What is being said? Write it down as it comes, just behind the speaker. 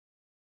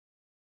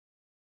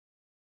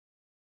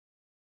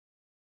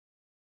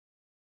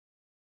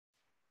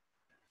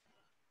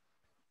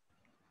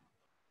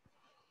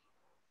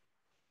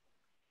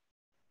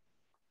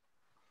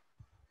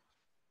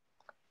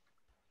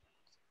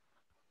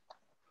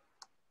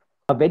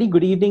A very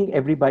good evening,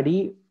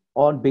 everybody.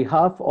 On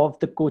behalf of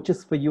the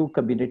Coaches for You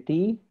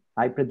community,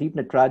 I, Pradeep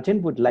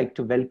Natarajan, would like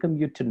to welcome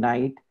you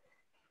tonight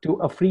to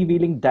a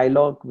freewheeling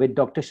dialogue with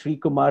Dr.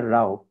 Srikumar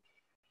Rao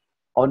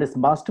on his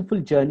masterful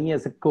journey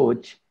as a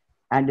coach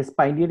and his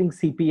pioneering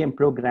CPM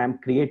program,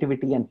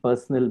 Creativity and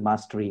Personal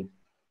Mastery.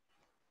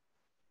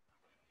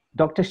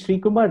 Dr.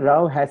 Srikumar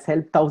Rao has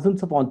helped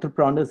thousands of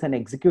entrepreneurs and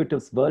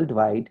executives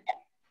worldwide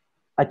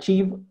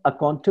achieve a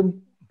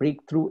quantum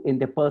breakthrough in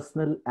their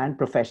personal and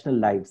professional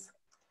lives.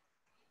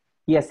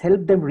 He has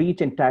helped them reach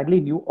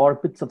entirely new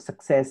orbits of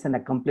success and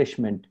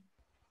accomplishment.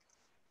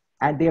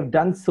 And they have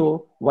done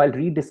so while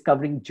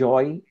rediscovering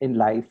joy in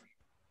life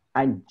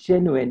and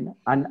genuine,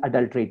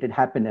 unadulterated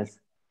happiness.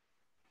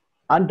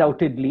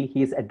 Undoubtedly,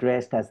 he is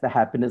addressed as the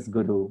happiness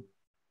guru.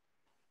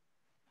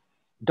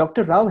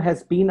 Dr. Rao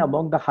has been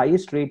among the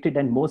highest rated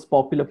and most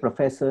popular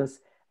professors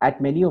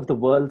at many of the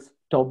world's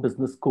top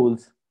business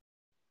schools.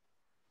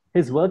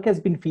 His work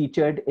has been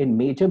featured in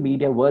major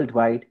media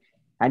worldwide,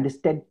 and his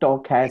TED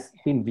Talk has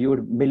been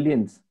viewed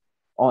millions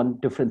on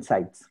different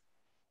sites.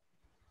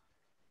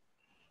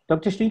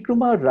 Dr.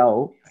 Srikumar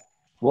Rao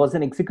was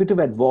an executive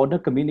at Warner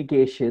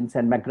Communications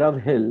and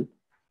McGraw-Hill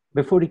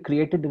before he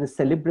created the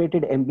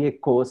celebrated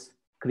MBA course,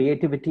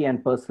 Creativity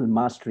and Personal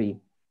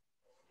Mastery.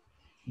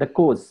 The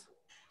course,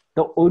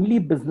 the only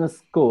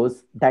business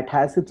course that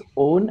has its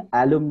own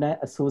alumni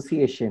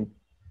association,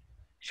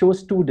 shows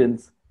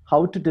students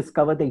how to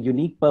discover their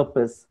unique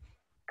purpose,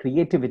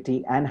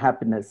 creativity, and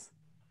happiness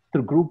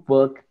through group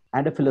work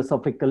and a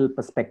philosophical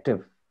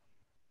perspective.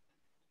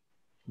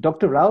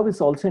 Dr. Rao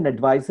is also an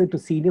advisor to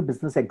senior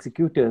business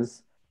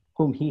executives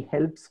whom he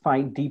helps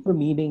find deeper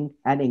meaning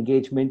and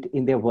engagement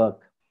in their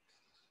work.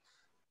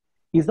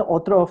 He's the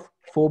author of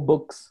 4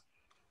 books.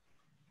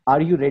 Are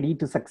You Ready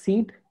to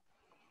Succeed?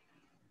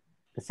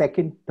 The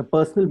second, the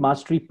Personal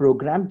Mastery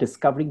Program,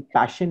 Discovering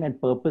Passion and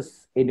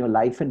Purpose in Your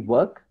Life and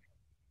Work.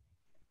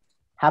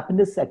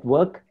 Happiness at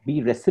Work,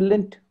 Be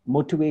Resilient,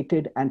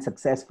 Motivated, and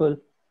Successful.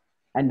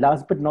 And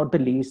last but not the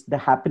least, the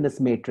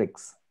Happiness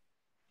Matrix.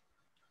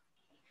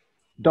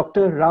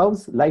 Dr.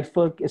 Rao's life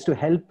work is to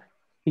help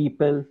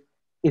people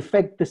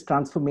effect this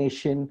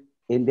transformation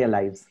in their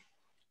lives.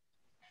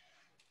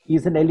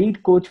 He's an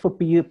elite coach for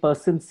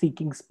persons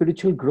seeking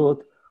spiritual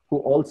growth who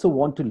also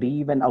want to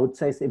leave an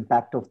outsized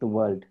impact of the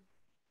world.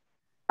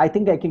 I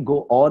think I can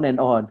go on and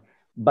on,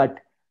 but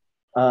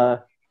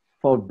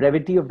for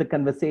brevity of the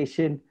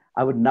conversation,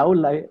 I would now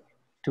like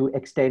to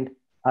extend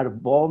our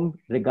warm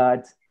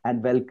regards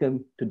and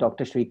welcome to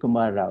Dr.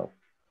 Srikumar Rao.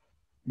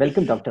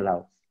 Welcome, Dr.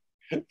 Rao.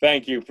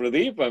 Thank you,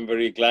 Pradeep. I'm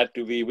very glad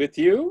to be with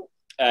you.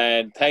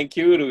 And thank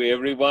you to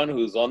everyone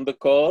who's on the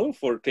call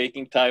for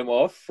taking time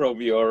off from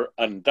your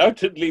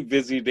undoubtedly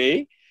busy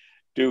day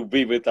to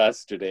be with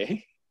us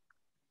today.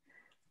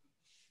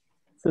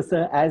 So,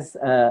 sir, as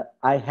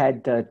I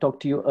had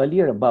talked to you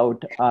earlier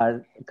about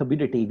our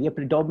community, we are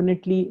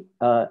predominantly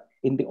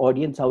in the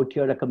audience out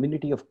here, a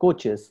community of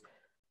coaches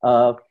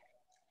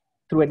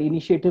through an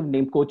initiative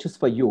named Coaches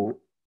for You,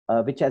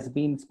 which has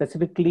been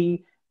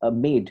specifically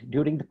made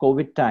during the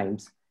COVID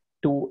times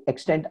to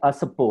extend our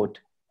support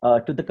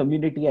to the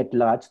community at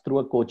large through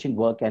a coaching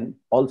work and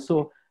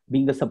also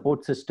being a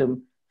support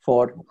system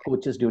for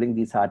coaches during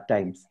these hard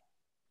times.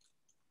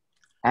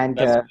 And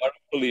that's a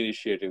wonderful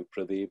initiative,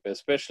 Pradeep.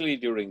 Especially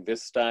during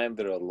this time,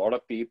 there are a lot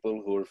of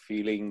people who are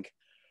feeling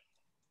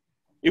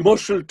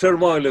emotional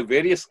turmoil of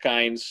various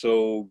kinds.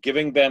 So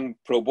giving them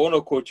pro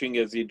bono coaching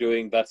as you're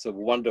doing, that's a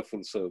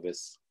wonderful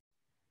service.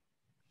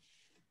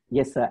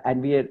 Yes, sir.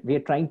 And we are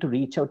trying to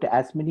reach out to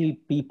as many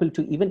people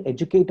to even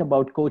educate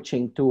about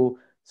coaching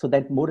so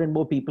that more and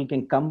more people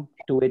can come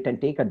to it and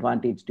take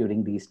advantage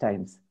during these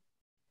times.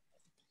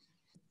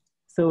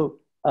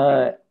 So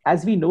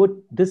as we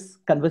know, this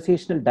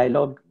conversational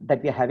dialogue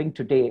that we're having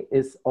today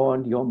is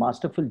on your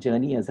masterful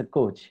journey as a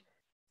coach.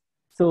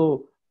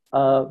 So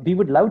we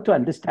would love to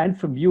understand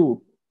from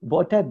you,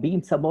 what have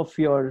been some of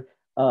your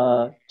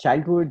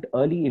childhood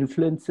early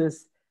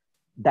influences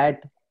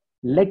that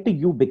led to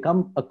you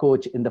become a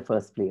coach in the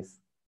first place?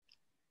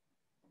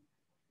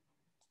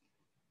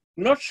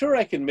 Not sure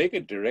I can make a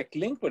direct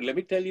link, but let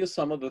me tell you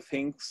some of the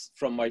things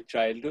from my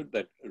childhood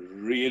that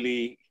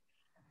really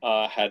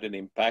had an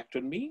impact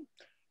on me.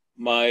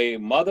 My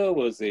mother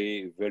was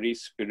a very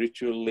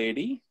spiritual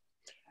lady,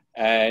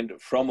 and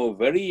from a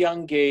very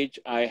young age,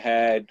 I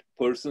had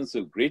persons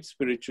of great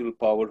spiritual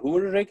power who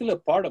were a regular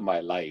part of my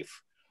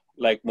life.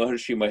 Like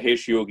Maharishi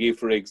Mahesh Yogi,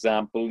 for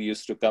example,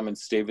 used to come and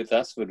stay with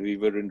us when we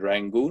were in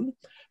Rangoon.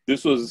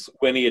 This was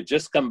when he had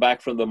just come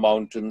back from the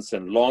mountains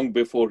and long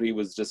before he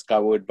was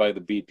discovered by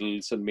the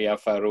Beatles and Mia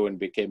Farrow and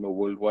became a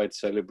worldwide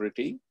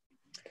celebrity.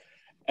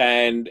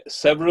 And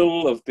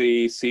several of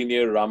the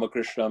senior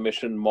Ramakrishna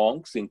Mission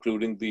monks,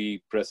 including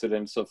the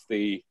presidents of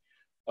the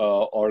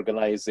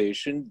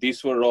organization,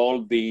 these were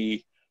all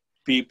the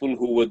people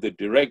who were the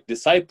direct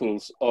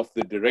disciples of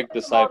the direct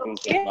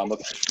disciples of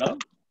Ramakrishna.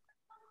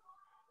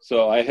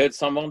 So I heard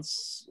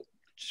someone's...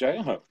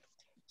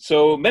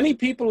 So many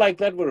people like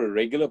that were a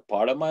regular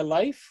part of my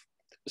life.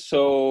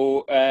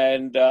 So,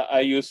 and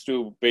I used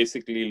to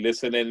basically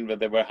listen in when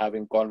they were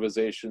having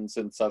conversations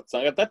and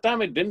satsang. At that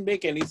time, it didn't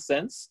make any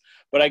sense,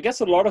 but I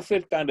guess a lot of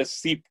it kind of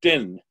seeped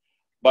in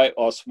by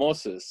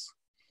osmosis.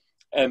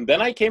 And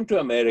then I came to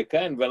America,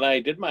 and when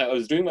I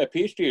was doing my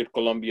PhD at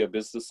Columbia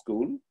Business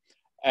School,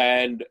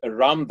 and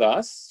Ram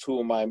Das,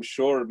 whom I'm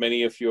sure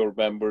many of your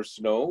members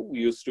know,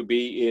 used to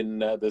be in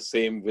the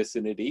same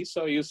vicinity.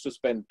 So I used to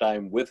spend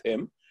time with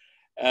him,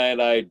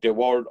 and I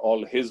devoured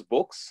all his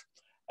books.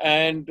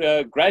 And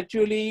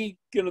gradually,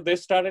 they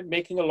started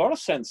making a lot of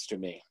sense to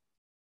me.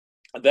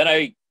 And then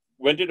I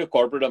went into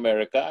corporate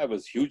America. I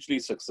was hugely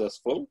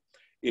successful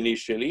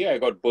initially. I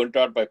got burnt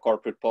out by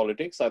corporate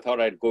politics. I thought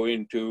I'd go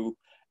into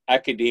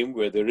academe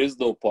where there is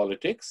no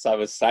politics. I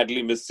was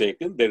sadly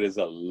mistaken. There is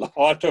a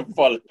lot of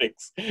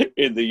politics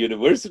in the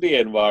university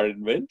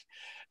environment.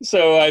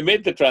 So I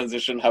made the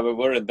transition,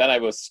 however, and then I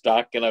was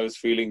stuck and I was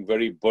feeling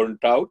very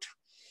burnt out.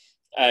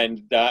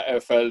 And I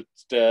felt,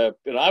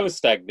 I was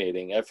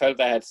stagnating. I felt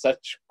I had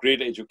such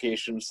great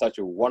education, such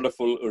a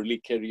wonderful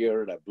early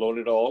career, and I've blown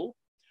it all.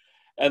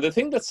 And the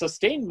thing that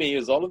sustained me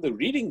is all of the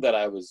reading that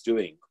I was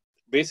doing.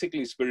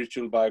 Basically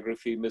spiritual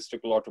biography,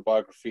 mystical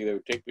autobiography. They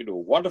would take me to a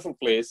wonderful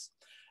place.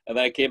 And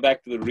then I came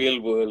back to the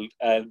real world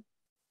and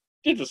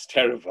it was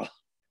terrible.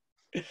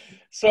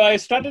 So I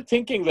started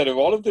thinking that if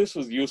all of this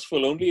was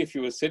useful only if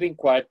you were sitting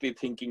quietly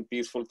thinking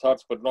peaceful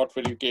thoughts, but not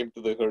when you came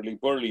to the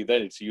hurly-burly,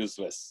 then it's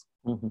useless.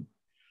 Mm-hmm.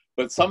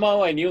 But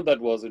somehow I knew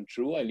that wasn't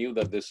true. I knew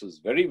that this was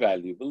very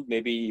valuable,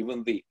 maybe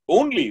even the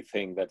only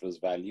thing that was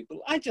valuable.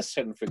 I just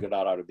hadn't figured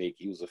out how to make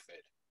use of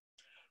it.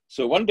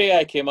 So one day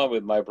I came up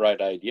with my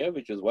bright idea,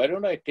 which is why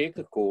don't I create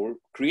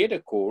a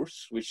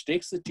course which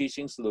takes the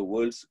teachings of the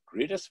world's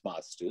greatest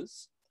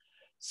masters,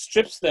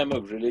 strips them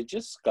of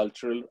religious,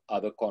 cultural,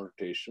 other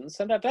connotations,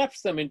 and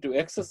adapts them into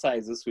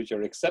exercises which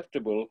are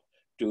acceptable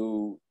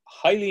to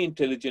highly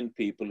intelligent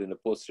people in a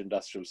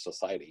post-industrial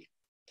society.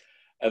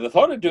 And the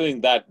thought of doing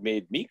that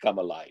made me come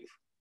alive.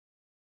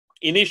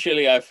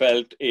 Initially, I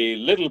felt a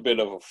little bit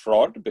of a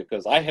fraud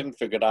because I hadn't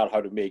figured out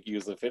how to make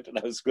use of it. And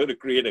I was going to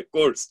create a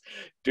course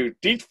to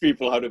teach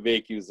people how to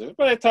make use of it.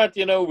 But I thought,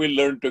 we'll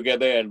learn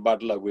together and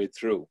muddle our way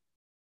through.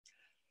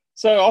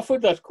 So I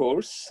offered that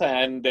course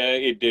and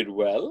it did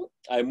well.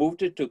 I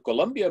moved it to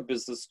Columbia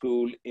Business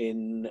School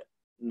in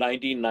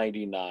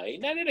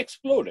 1999 and it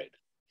exploded.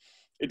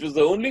 It was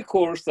the only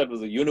course that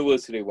was a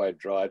university-wide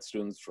draw. I had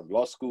students from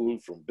law school,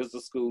 from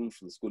business school,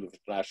 from the School of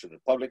International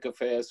and Public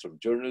Affairs, from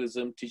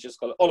journalism, teachers,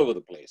 college, all over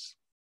the place.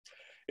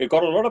 It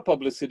got a lot of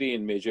publicity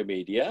in major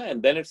media,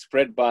 and then it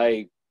spread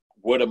by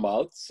word of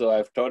mouth. So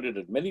I've taught it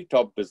at many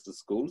top business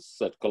schools,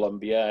 at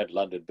Columbia, at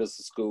London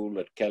Business School,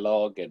 at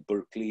Kellogg, at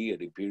Berkeley,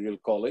 at Imperial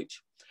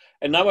College.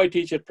 And now I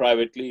teach it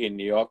privately in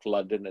New York,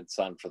 London, and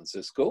San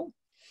Francisco.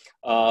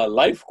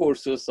 Live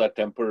courses are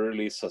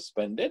temporarily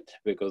suspended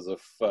because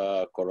of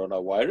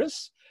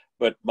coronavirus,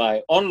 but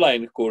my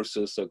online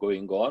courses are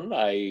going on.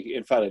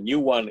 In fact, a new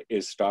one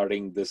is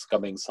starting this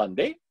coming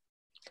Sunday,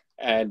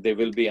 and there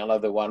will be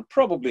another one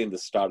probably in the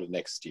start of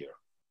next year.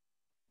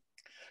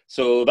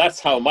 So that's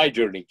how my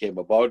journey came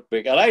about.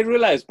 And I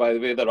realized, by the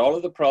way, that all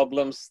of the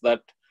problems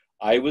that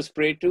I was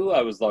prey to,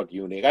 I was not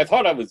unique. I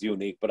thought I was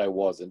unique, but I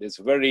wasn't. It's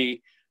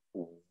very,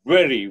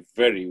 very,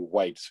 very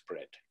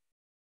widespread.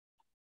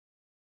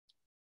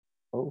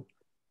 Oh,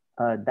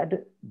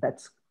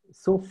 that's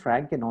so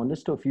frank and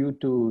honest of you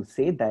to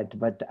say that,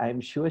 but I'm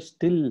sure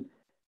still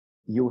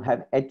you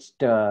have etched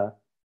through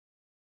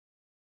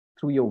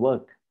your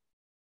work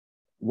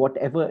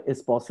whatever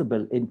is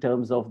possible in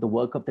terms of the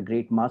work of the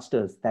great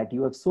masters that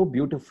you have so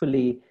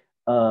beautifully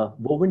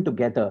woven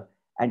together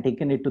and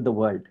taken it to the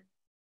world.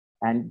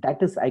 And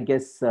that is, I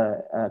guess,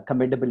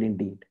 commendable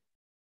indeed.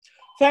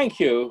 Thank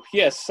you.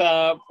 Yes,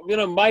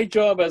 my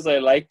job, as I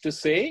like to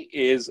say,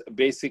 is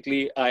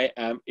basically I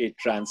am a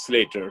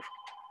translator.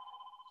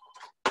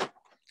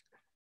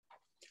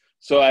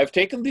 So I've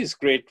taken these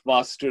great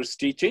masters'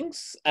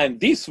 teachings, and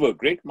these were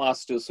great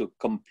masters who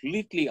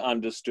completely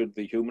understood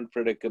the human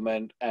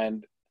predicament,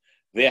 and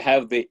they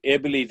have the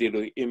ability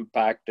to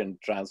impact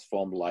and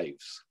transform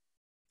lives.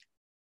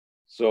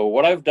 So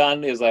what I've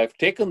done is I've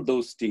taken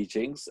those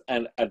teachings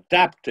and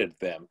adapted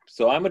them.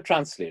 So I'm a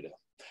translator.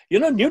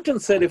 Newton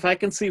said, if I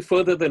can see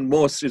further than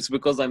most, it's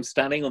because I'm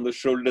standing on the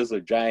shoulders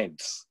of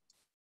giants.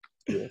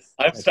 Yes,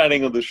 I'm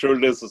standing on the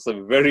shoulders of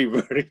some very,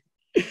 very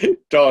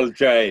tall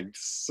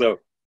giants. So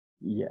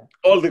yeah,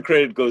 all the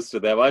credit goes to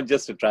them. I'm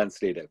just a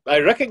translator. I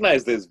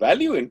recognize there's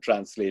value in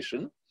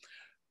translation,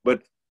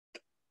 but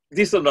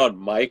these are not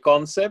my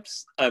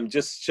concepts. I'm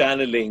just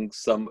channeling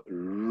some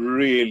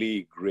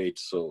really great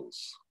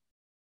souls.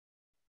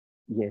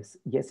 Yes,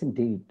 yes,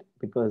 indeed,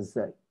 because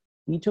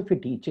each of your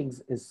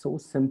teachings is so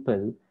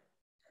simple,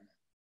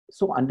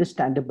 so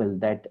understandable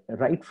that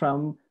right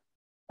from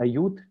a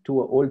youth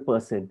to an old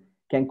person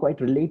can quite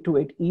relate to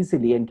it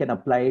easily and can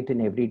apply it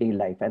in everyday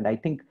life. And I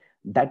think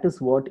that is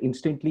what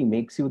instantly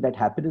makes you that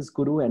happiness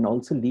guru and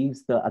also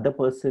leaves the other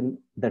person,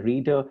 the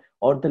reader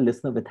or the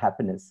listener with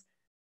happiness.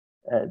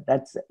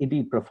 That's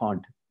indeed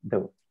profound,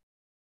 though.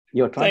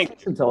 Your Thank you.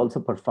 translations are also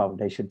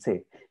profound, I should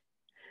say.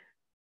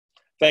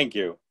 Thank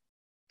you.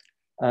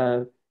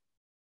 Uh,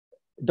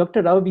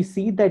 Dr. Rao, we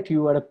see that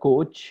you are a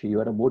coach, you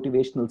are a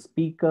motivational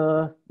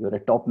speaker, you're a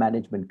top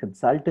management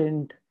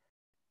consultant.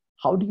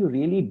 How do you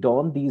really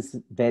don these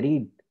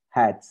varied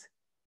hats,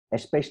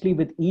 especially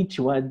with each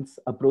one's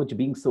approach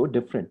being so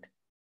different?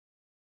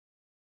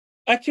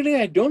 Actually,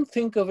 I don't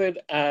think of it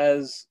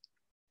as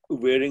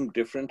wearing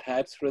different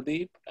hats,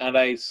 Pradeep, and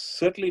I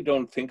certainly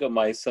don't think of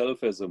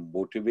myself as a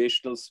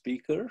motivational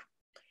speaker,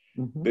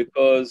 Mhm.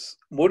 because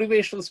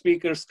motivational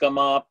speakers come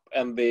up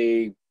and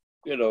they,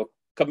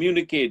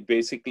 communicate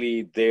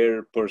basically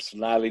their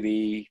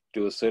personality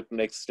to a certain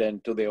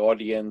extent to the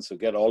audience who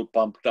get all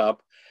pumped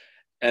up.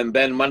 And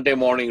then Monday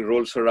morning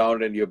rolls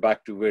around and you're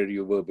back to where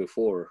you were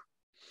before.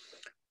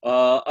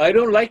 I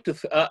don't like to,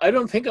 I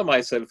don't think of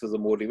myself as a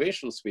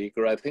motivational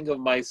speaker. I think of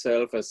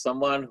myself as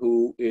someone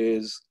who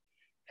is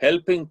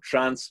helping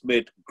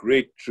transmit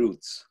great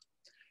truths.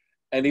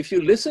 And if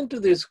you listen to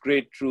these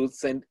great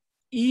truths and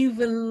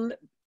even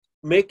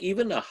make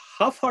even a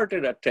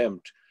half-hearted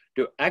attempt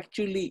to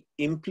actually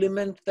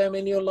implement them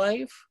in your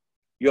life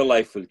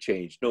will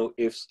change. No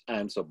ifs,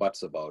 ands, or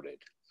buts about it.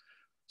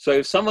 So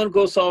if someone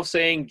goes off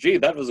saying, gee,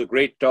 that was a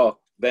great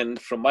talk, then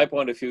from my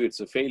point of view,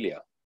 it's a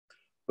failure.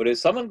 But if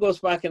someone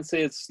goes back and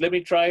says, let me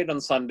try it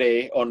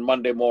on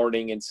Monday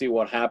morning and see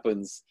what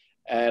happens,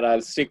 and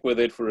I'll stick with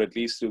it for at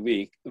least a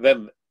week,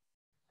 then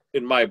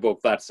in my book,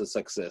 that's a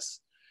success.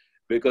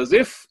 Because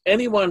if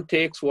anyone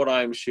takes what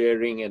I'm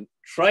sharing and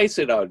tries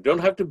it out, don't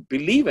have to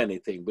believe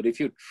anything, but if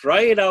you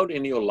try it out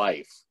in your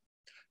life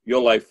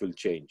will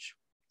change.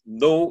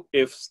 No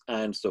ifs,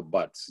 ands, or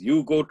buts.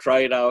 You go try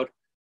it out,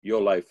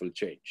 your life will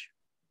change.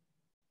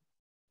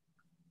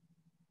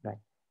 Right.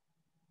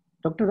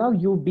 Dr. Rao,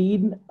 you've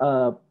been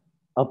a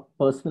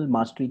personal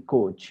mastery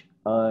coach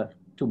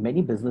to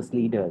many business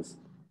leaders.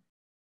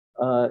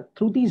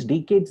 Through these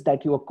decades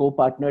that you are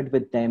co-partnered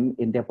with them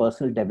in their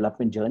personal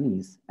development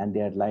journeys and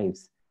their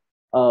lives,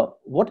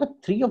 what are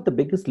three of the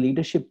biggest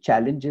leadership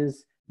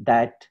challenges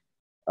that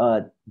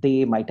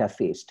they might have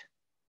faced?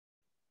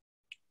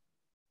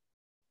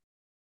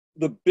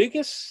 The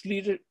biggest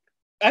leader,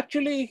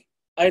 actually,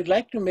 I'd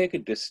like to make a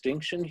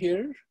distinction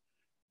here,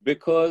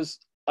 because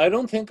I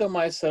don't think of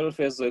myself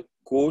as a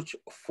coach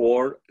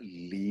for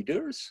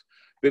leaders.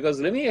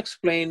 Because let me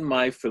explain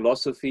my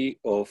philosophy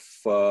of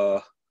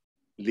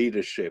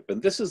leadership.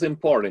 And this is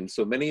important.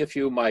 So many of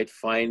you might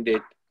find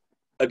it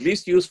at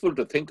least useful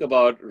to think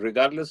about,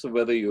 regardless of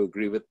whether you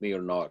agree with me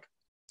or not.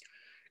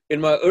 In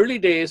my early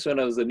days,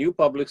 when I was a new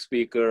public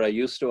speaker, I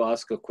used to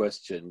ask a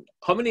question: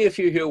 how many of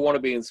you here want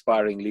to be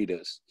inspiring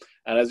leaders?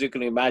 And as you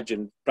can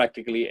imagine,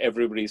 practically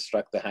everybody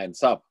struck the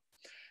hands up.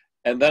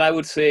 And then I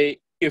would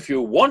say, if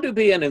you want to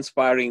be an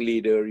inspiring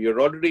leader, you're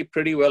already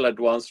pretty well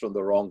advanced on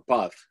the wrong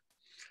path.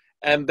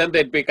 And then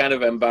they'd be kind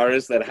of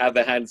embarrassed. They'd have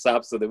their hands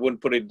up, so they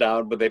wouldn't put it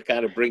down, but they'd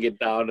kind of bring it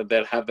down and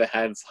they'd have their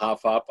hands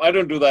half up. I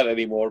don't do that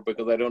anymore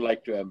because I don't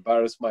like to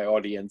embarrass my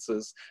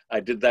audiences.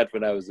 I did that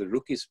when I was a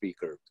rookie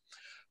speaker.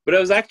 But I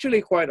was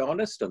actually quite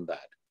honest on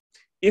that.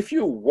 If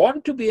you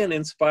want to be an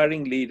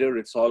inspiring leader,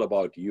 it's all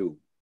about you.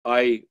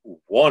 I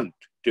want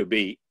to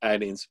be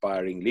an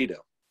inspiring leader.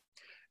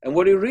 And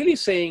what you're really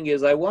saying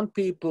is, I want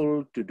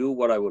people to do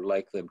what I would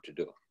like them to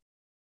do,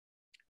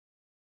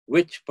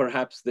 which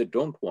perhaps they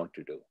don't want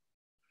to do.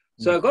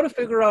 So I've got to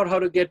figure out how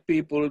to get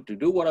people to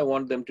do what I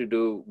want them to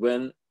do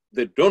when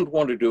they don't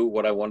want to do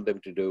what I want them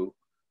to do,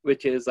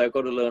 which is I've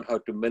got to learn how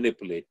to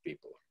manipulate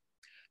people.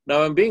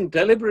 Now, I'm being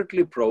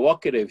deliberately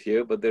provocative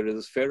here, but there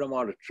is a fair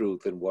amount of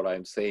truth in what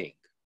I'm saying.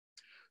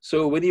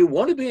 So when you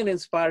want to be an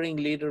inspiring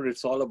leader,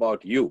 it's all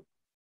about you.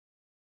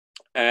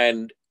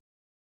 And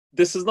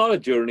this is not a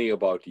journey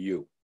about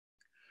you.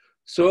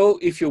 So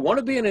if you want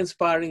to be an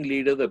inspiring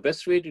leader, the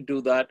best way to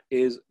do that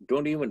is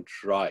don't even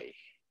try.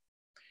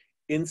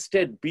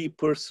 Instead, be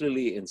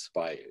personally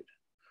inspired.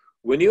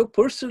 When you're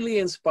personally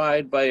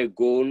inspired by a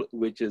goal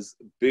which is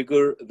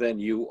bigger than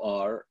you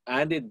are,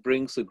 and it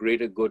brings a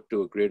greater good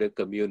to a greater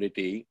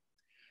community,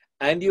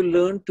 and you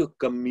learn to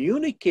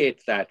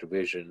communicate that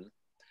vision,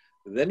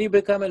 then you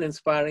become an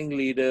inspiring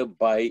leader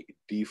by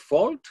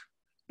default,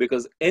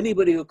 because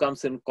anybody who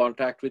comes in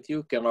contact with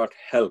you cannot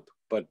help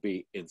but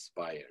be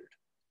inspired.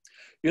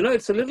 You know,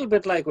 it's a little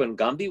bit like when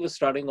Gandhi was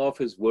starting off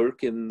his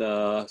work in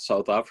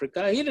South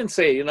Africa. He didn't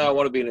say, I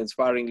want to be an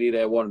inspiring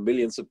leader. I want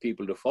millions of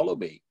people to follow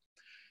me.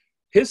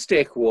 His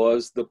take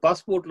was, the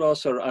passport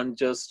laws are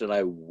unjust and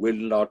I will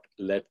not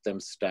let them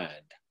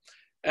stand.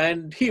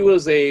 And he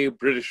was a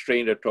British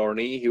trained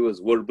attorney. He was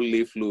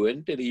verbally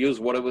fluent, and he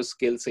used whatever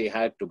skills he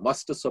had to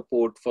muster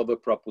support for the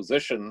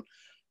proposition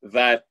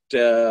that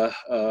the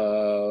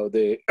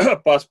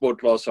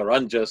passport laws are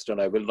unjust and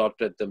I will not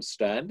let them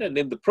stand. And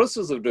in the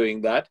process of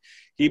doing that,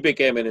 he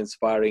became an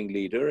inspiring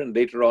leader. And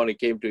later on, he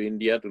came to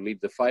India to lead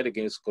the fight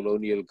against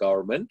colonial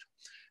government,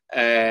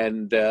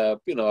 and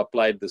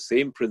applied the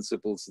same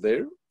principles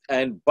there.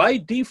 And by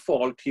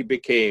default, he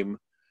became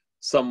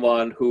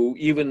someone who,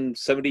 even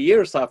 70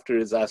 years after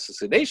his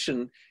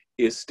assassination,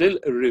 is still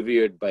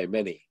revered by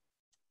many.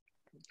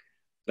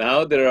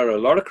 Now, there are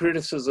a lot of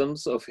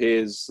criticisms of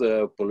his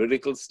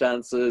political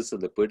stances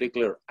and the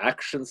particular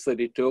actions that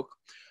he took.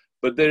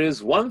 But there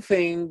is one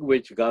thing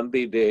which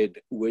Gandhi did,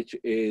 which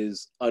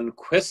is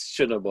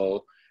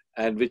unquestionable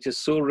and which is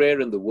so rare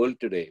in the world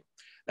today.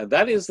 And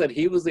that is that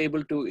he was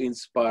able to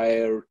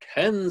inspire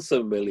tens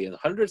of millions,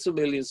 hundreds of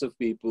millions of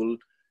people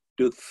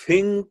to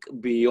think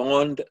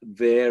beyond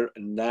their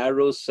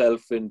narrow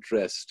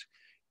self-interest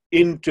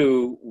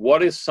into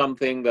what is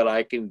something that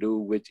I can do,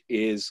 which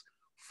is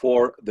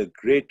for the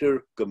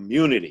greater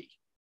community.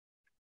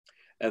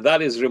 And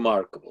that is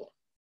remarkable.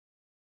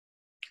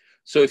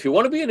 So if you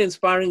want to be an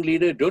inspiring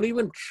leader, don't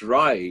even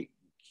try.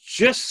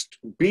 Just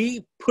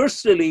be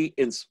personally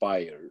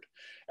inspired.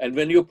 And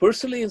when you're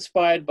personally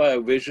inspired by a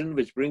vision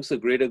which brings a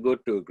greater good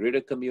to a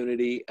greater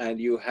community, and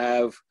you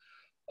have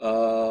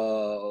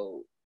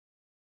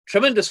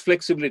tremendous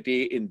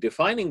flexibility in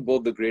defining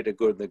both the greater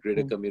good and the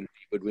greater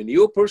community, but when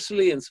you're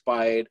personally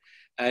inspired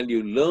and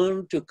you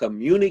learn to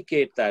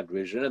communicate that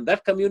vision, and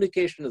that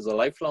communication is a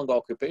lifelong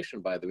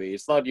occupation, by the way.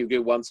 It's not you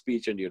give one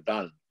speech and you're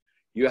done.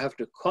 You have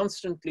to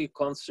constantly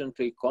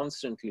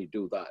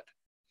do that.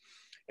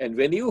 And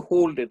when you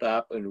hold it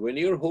up, and when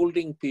you're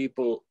holding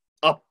people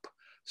up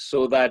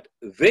so that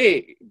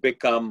they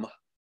become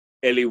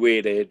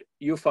elevated,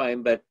 you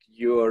find that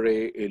you're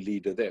a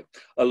leader there.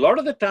 A lot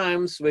of the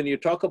times when you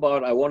talk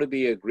about, I want to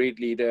be a great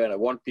leader and I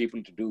want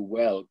people to do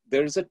well,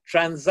 there's a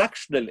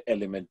transactional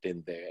element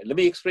in there. Let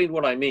me explain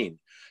what I mean.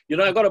 You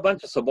know, I got a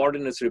bunch of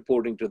subordinates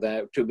reporting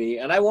to me,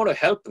 and I want to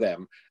help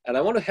them. And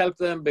I want to help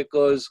them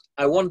because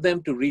I want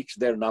them to reach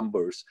their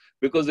numbers.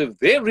 Because if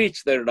they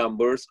reach their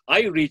numbers,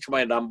 I reach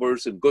my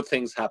numbers and good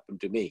things happen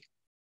to me.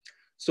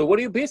 So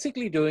what you're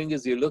basically doing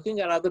is you're looking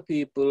at other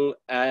people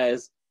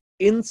as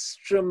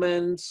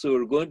instruments who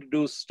are going to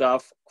do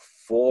stuff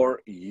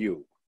for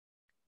you.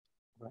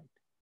 Right.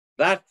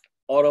 That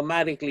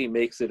automatically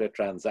makes it a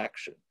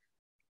transaction.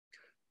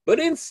 But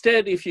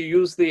instead, if you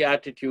use the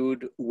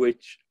attitude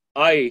which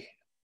I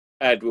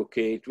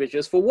advocate, which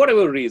is for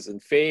whatever reason,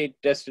 fate,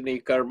 destiny,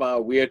 karma,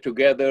 we are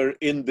together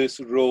in this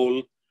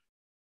role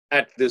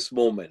at this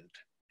moment.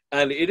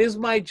 And it is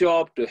my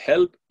job to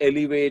help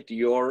elevate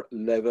your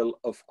level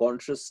of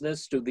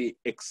consciousness to the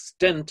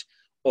extent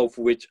of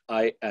which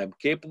I am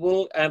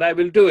capable. And I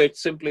will do it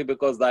simply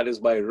because that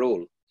is my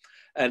role.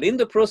 And in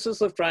the process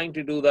of trying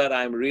to do that,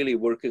 I'm really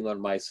working on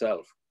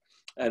myself.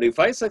 And if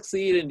I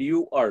succeed and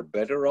you are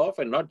better off,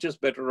 and not just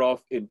better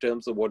off in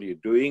terms of what you're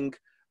doing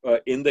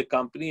in the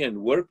company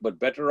and work, but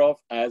better off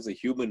as a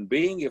human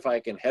being, if I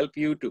can help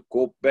you to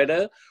cope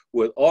better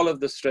with all of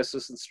the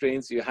stresses and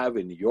strains you have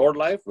in your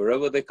life,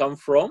 wherever they come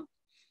from,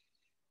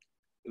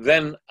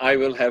 then I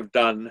will have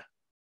done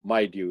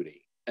my duty.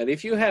 And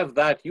if you have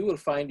that, you will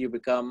find you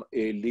become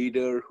a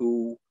leader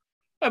who,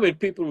 I mean,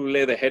 people will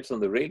lay their heads on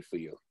the rail for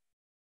you.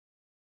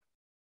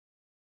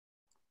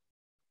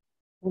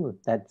 Oh,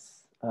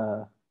 that's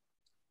a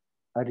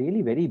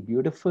really very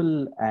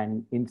beautiful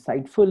and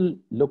insightful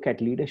look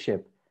at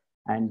leadership.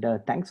 And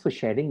thanks for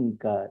sharing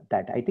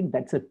that. I think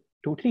that's a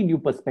totally new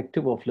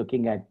perspective of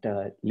looking at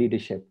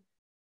leadership.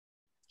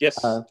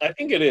 Yes, I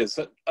think it is.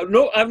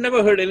 No, I've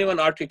never heard anyone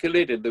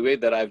articulate it the way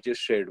that I've just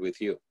shared with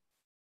you.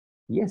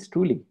 Yes,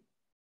 truly.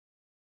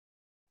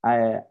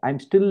 I'm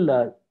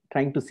still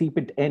trying to seep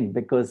it in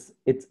because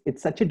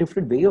it's such a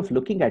different way of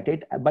looking at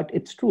it, but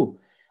it's true.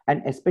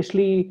 And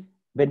especially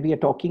when we are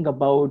talking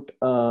about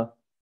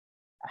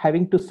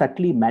having to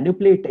subtly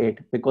manipulate it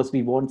because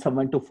we want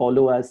someone to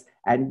follow us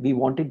and we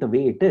want it the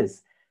way it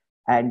is.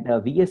 And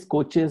we as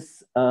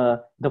coaches,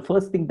 the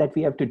first thing that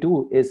we have to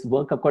do is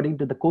work according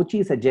to the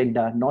coach's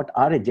agenda, not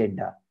our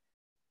agenda.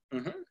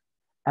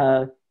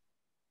 Mm-hmm.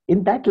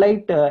 In that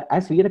light,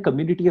 as we are a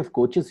community of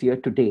coaches here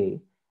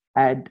today,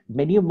 and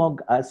many among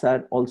us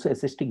are also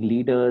assisting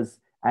leaders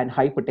and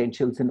high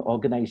potentials in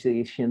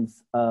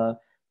organizations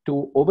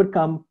to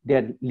overcome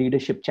their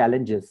leadership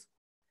challenges.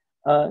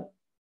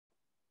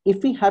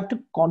 If we have to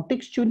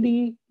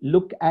contextually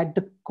look at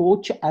the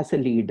coach as a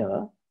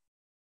leader,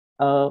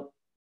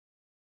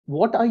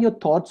 what are your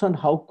thoughts on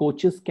how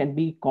coaches can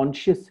be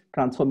conscious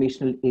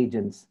transformational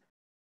agents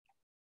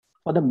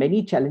for the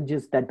many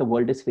challenges that the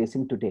world is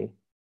facing today?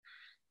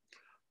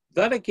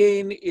 That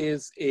again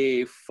is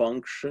a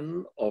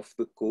function of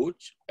the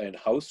coach and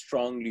how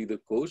strongly the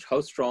coach,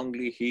 how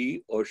strongly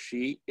he or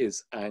she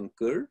is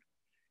anchored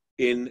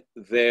in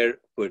their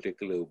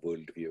particular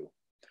worldview.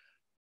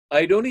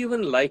 I don't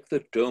even like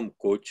the term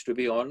coach, to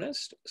be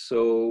honest.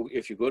 So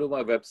if you go to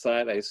my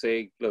website, I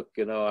say, look,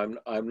 you know,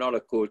 I'm not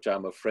a coach,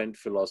 I'm a friend,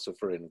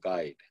 philosopher, and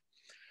guide.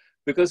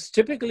 Because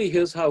typically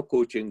here's how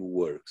coaching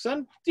works.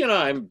 And, you know,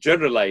 I'm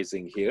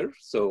generalizing here,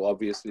 so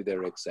obviously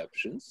there are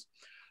exceptions.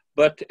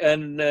 But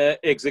an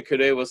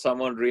executive or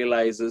someone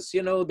realizes,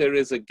 you know, there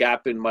is a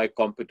gap in my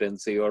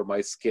competency or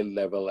my skill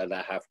level and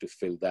I have to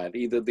fill that.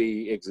 Either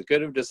the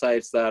executive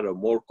decides that, or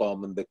more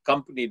common, the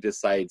company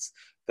decides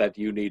that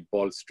you need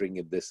bolstering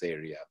in this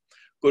area.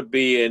 Could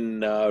be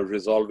in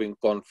resolving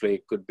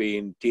conflict, could be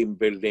in team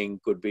building,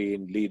 could be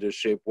in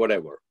leadership,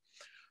 whatever.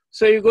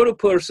 So you go to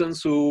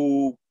persons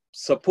who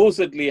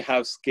supposedly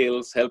have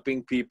skills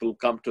helping people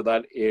come to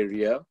that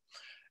area.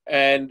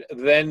 And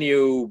then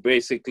you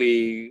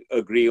basically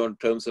agree on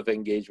terms of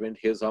engagement.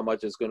 Here's how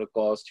much it's going to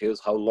cost. Here's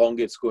how long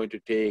it's going to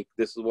take.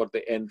 This is what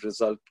the end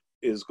result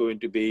is going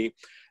to be.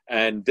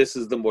 And this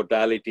is the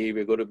modality.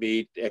 We're going to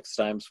meet X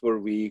times per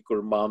week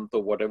or month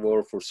or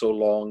whatever for so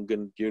long,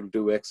 and you'll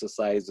do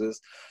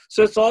exercises.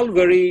 So it's all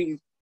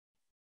very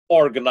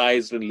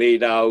organized and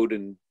laid out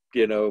and,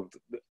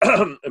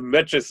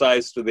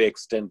 metricized to the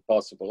extent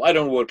possible. I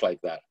don't work like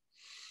that.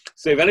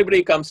 So if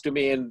anybody comes to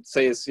me and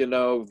says,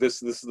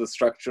 this is the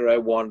structure I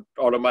want,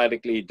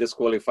 automatically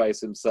disqualifies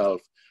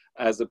himself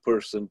as a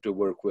person to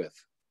work with.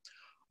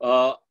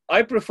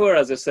 I prefer,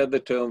 as I said, the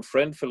term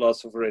friend,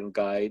 philosopher, and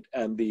guide.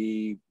 And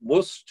the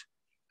most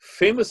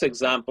famous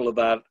example of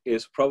that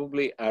is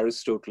probably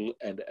Aristotle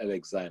and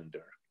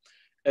Alexander.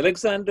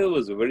 Alexander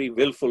was a very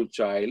willful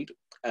child,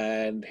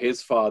 and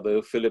his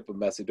father, Philip of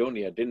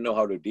Macedonia, didn't know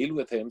how to deal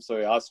with him. So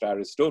he asked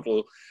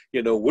Aristotle,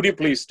 would you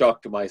please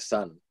talk to my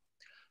son?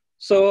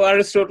 So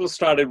Aristotle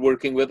started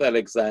working with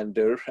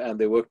Alexander, and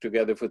they worked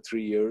together for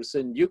 3 years.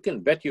 And you can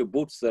bet your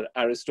boots that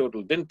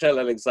Aristotle didn't tell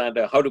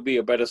Alexander how to be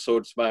a better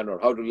swordsman or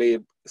how to lay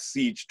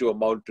siege to a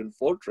mountain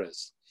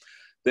fortress.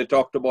 They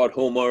talked about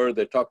Homer,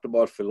 they talked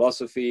about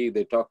philosophy,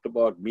 they talked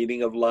about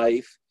meaning of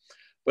life.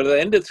 But at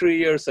the end of 3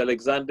 years,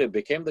 Alexander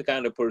became the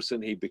kind of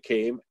person he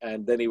became,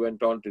 and then he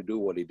went on to do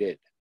what he did.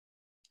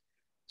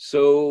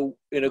 So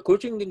in a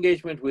coaching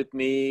engagement with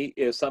me,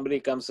 if somebody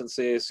comes and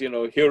says,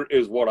 here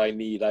is what I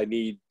need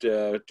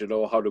to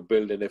know how to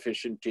build an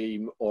efficient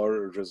team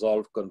or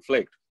resolve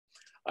conflict,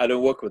 I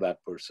don't work with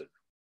that person.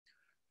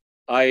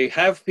 I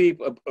have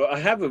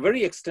a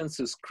very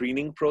extensive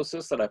screening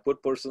process that I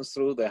put persons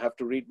through. They have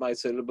to read my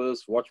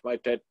syllabus, watch my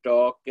TED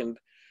Talk, and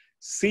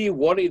see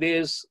what it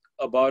is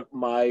about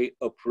my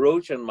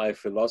approach and my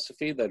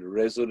philosophy that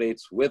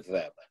resonates with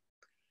them.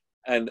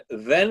 And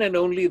then and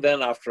only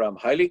then, after I'm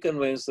highly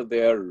convinced that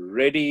they are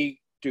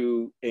ready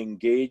to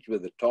engage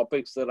with the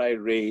topics that I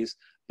raise,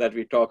 that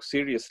we talk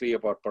seriously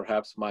about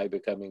perhaps my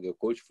becoming a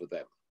coach for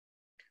them.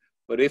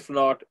 But if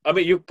not,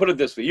 you put it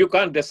this way, you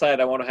can't decide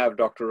I want to have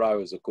Dr. Rao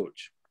as a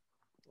coach.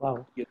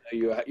 Wow.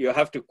 You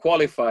have to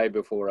qualify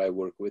before I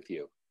work with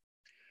you.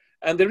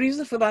 And the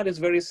reason for that is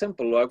very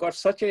simple. I've got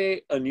such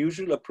an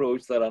unusual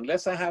approach that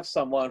unless I have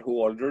someone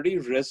who already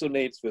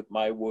resonates with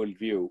my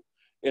worldview,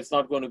 it's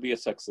not going to be a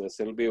success.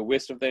 It'll be a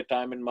waste of their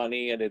time and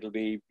money, and it'll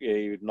be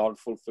a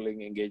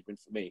non-fulfilling engagement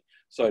for me.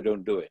 So I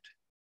don't do it.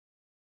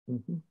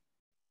 Mm-hmm.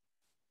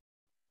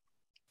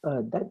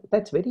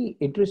 That's very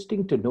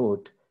interesting to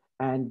note.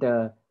 And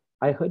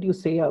I heard you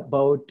say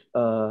about,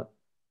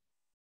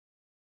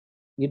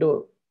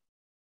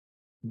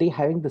 they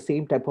having the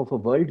same type of a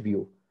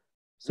worldview.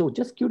 So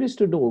just curious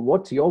to know,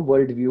 what's your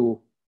worldview,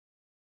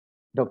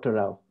 Dr.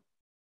 Rao?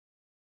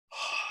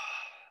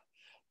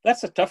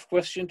 That's a tough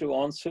question to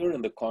answer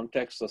in the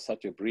context of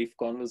such a brief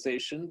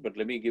conversation, but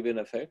let me give you an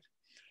effect.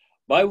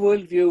 My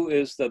worldview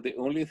is that the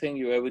only thing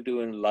you ever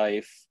do in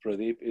life,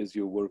 Pradeep, is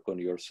you work on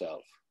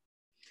yourself.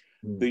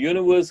 The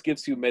universe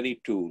gives you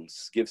many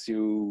tools, gives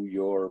you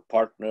your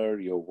partner,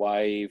 your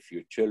wife,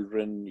 your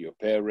children, your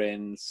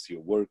parents,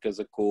 your work as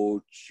a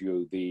coach,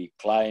 the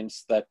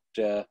clients that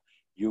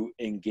you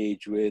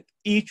engage with.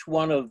 Each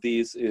one of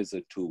these is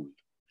a tool.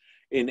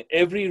 In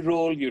every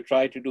role, you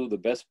try to do the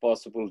best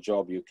possible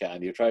job you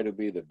can. You try to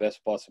be the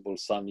best possible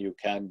son you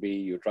can be.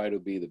 You try to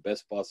be the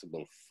best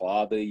possible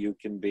father you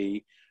can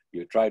be.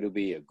 You try to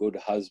be a good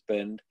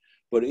husband.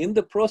 But in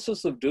the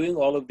process of doing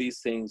all of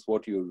these things,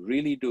 what you're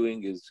really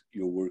doing is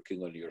you're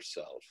working on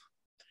yourself.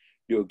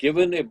 You're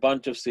given a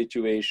bunch of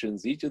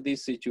situations. Each of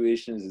these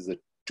situations is a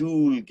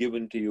tool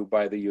given to you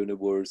by the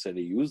universe, and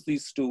you use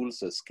these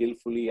tools as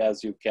skillfully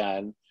as you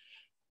can.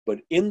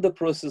 But in the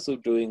process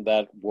of doing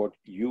that, what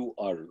you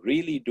are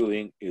really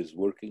doing is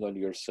working on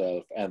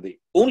yourself. And the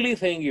only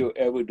thing you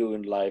ever do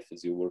in life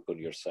is you work on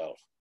yourself.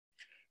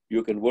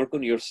 You can work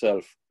on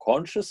yourself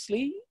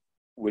consciously,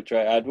 which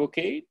I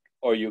advocate,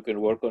 or you can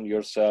work on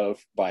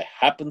yourself by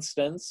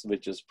happenstance,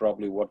 which is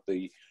probably what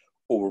the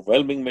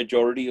overwhelming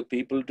majority of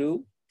people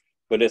do.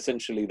 But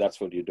essentially, that's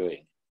what you're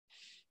doing.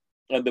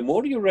 And the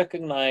more you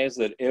recognize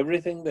that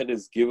everything that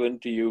is given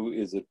to you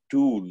is a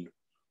tool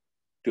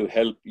to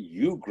help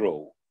you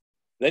grow,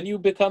 then you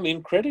become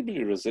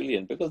incredibly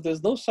resilient, because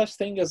there's no such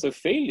thing as a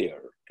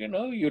failure.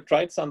 You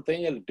tried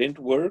something and it didn't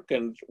work.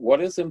 And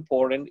what is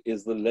important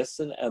is the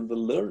lesson and the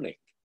learning.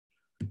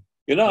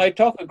 I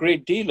talk a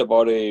great deal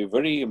about a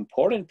very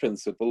important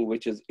principle,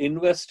 which is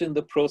invest in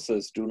the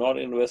process. Do not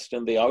invest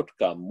in the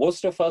outcome.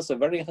 Most of us are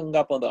very hung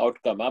up on the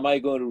outcome. Am I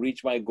going to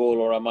reach my goal,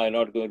 or am I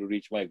not going to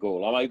reach my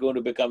goal? Am I going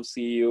to become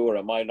CEO, or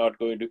am I not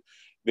going to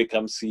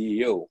become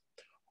CEO?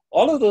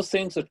 All of those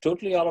things are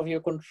totally out of your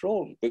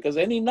control, because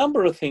any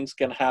number of things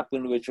can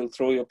happen which will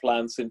throw your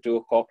plans into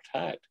a cocked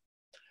hat.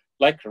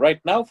 Like right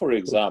now, for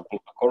example,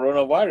 the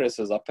coronavirus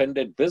has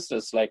upended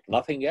business like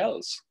nothing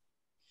else.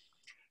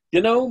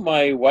 You know,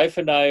 my wife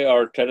and I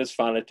are tennis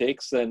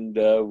fanatics, and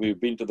we've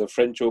been to the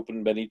French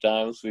Open many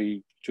times.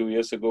 We 2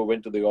 years ago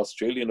went to the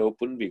Australian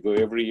Open. We go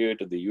every year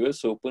to the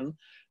US Open.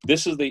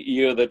 This is the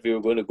year that we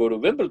were going to go to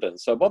Wimbledon.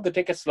 So I bought the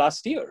tickets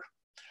last year.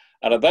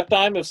 And at that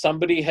time, if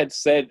somebody had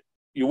said,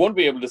 you won't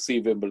be able to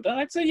see Wimbledon,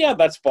 I'd say, yeah,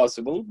 that's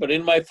possible. But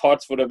in my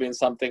thoughts would have been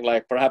something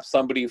like, perhaps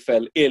somebody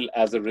fell ill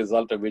as a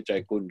result of which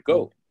I couldn't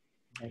go.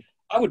 Right.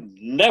 I would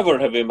never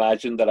have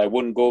imagined that I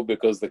wouldn't go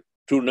because the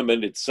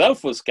tournament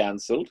itself was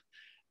canceled.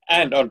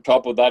 And on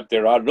top of that,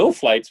 there are no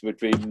flights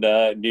between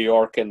New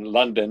York and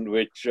London,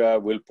 which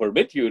will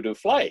permit you to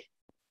fly.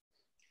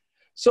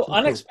 So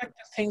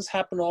unexpected things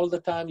happen all the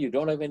time. You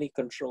don't have any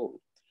control.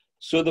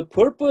 So the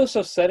purpose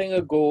of setting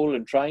a goal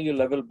and trying your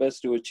level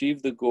best to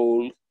achieve the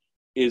goal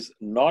is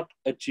not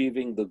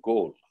achieving the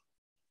goal.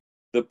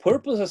 The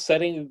purpose of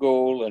setting a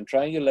goal and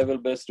trying your level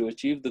best to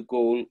achieve the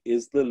goal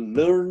is the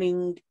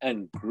learning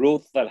and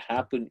growth that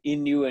happen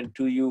in you and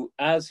to you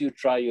as you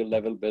try your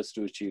level best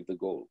to achieve the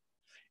goal.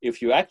 If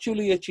you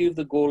actually achieve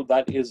the goal,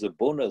 that is a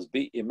bonus.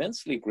 Be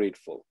immensely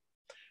grateful.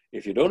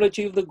 If you don't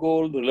achieve the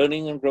goal, the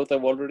learning and growth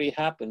have already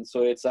happened,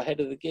 so it's ahead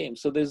of the game.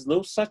 So there's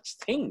no such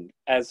thing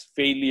as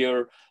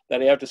failure that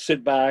you have to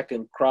sit back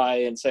and cry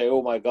and say,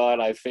 oh my God,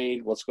 I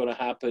failed, what's going to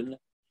happen?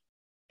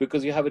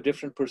 Because you have a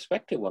different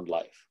perspective on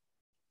life.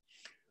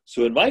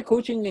 So in my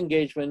coaching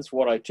engagements,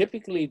 what I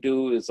typically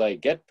do is I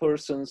get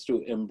persons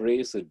to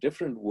embrace a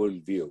different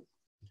worldview.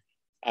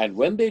 And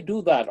when they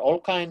do that, all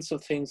kinds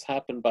of things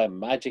happen by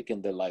magic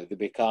in their life. They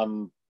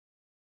become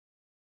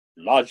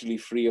largely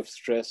free of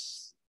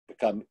stress,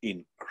 become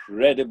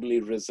incredibly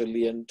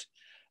resilient.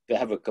 They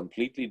have a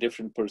completely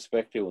different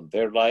perspective on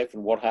their life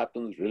and what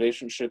happens.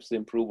 Relationships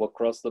improve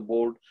across the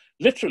board.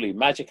 Literally,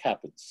 magic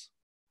happens.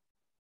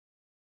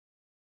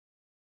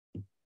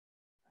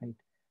 Right.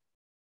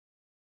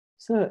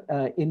 So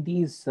in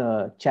these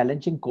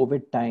challenging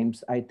COVID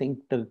times, I think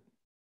the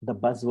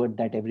buzzword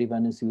that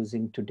everyone is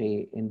using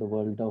today in the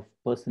world of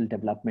personal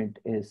development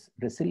is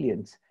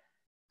resilience.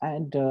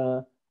 And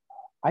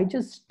I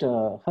just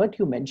heard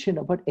you mention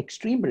about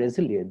extreme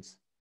resilience,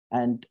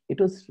 and it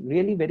was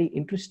really very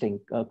interesting.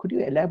 Could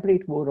you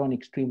elaborate more on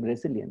extreme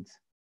resilience?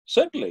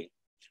 Certainly.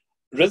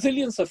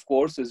 Resilience, of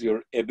course, is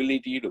your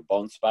ability to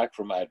bounce back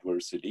from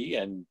adversity.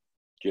 And,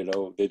 you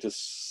know, there is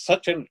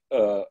such an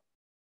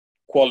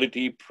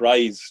quality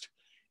prized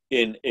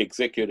in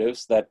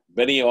executives that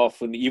very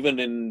often, even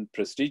in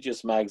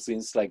prestigious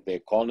magazines like The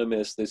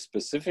Economist, they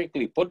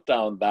specifically put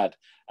down that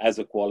as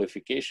a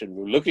qualification.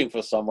 We're looking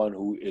for someone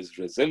who is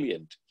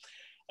resilient.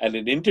 And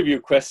in interview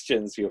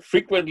questions, you're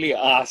frequently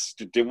asked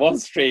to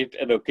demonstrate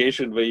an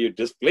occasion where you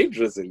displayed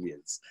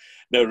resilience.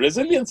 Now,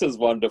 resilience is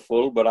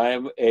wonderful, but I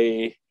am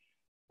a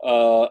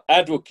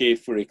advocate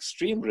for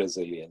extreme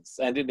resilience.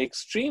 And in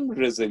extreme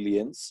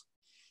resilience,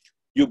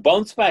 you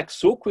bounce back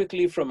so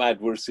quickly from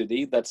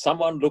adversity that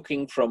someone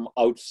looking from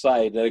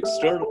outside, an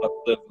external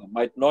observer,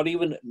 might not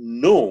even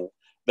know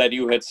that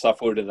you had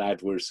suffered an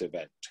adverse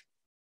event.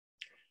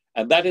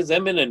 And that is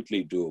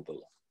eminently doable.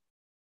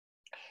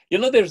 You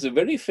know, there's a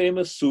very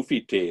famous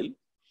Sufi tale,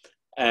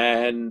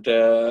 and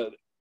there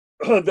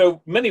are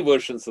many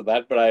versions of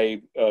that, but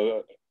I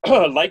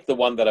like the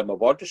one that I'm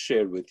about to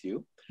share with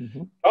you.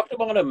 Mm-hmm. Talked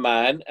about a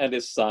man and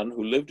his son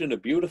who lived in a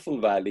beautiful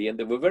valley, and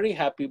they were very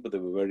happy, but they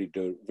were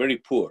very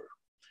poor.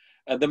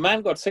 And the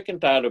man got sick and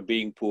tired of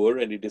being poor,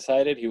 and he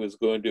decided he was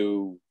going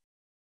to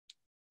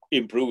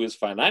improve his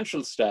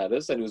financial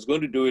status, and he was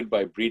going to do it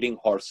by breeding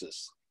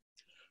horses.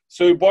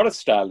 So he bought a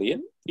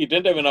stallion. He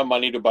didn't have enough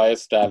money to buy a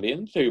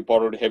stallion, so he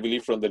borrowed heavily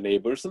from the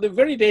neighbors. And the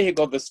very day he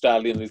got the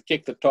stallion, he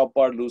kicked the top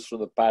part loose from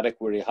the paddock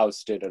where he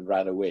housed it and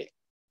ran away.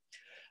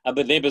 And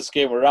the neighbors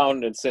came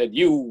around and said,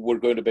 you were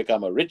going to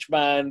become a rich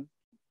man,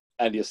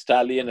 and your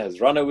stallion has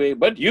run away,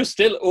 but you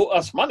still owe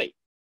us money.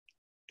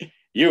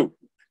 You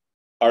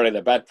are in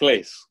a bad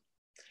place.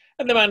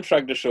 And the man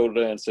shrugged his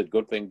shoulder and said,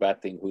 good thing,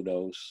 bad thing, who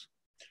knows?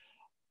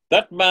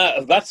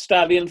 That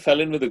stallion fell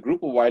in with a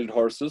group of wild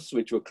horses,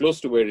 which were close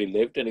to where he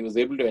lived, and he was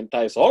able to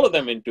entice all of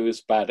them into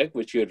his paddock,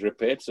 which he had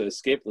repaired, so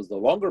escape was no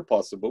longer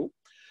possible.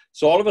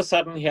 So all of a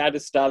sudden, he had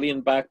his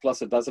stallion back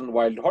plus a dozen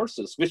wild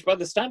horses, which by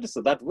the standards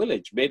of that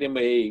village made him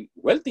a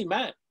wealthy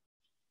man.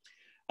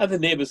 And the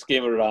neighbors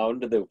came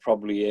around, and they were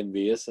probably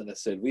envious, and they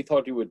said, we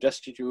thought you were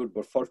destitute,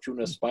 but fortune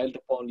has smiled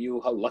upon you.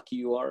 How lucky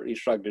you are. He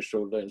shrugged his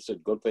shoulder and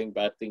said, good thing,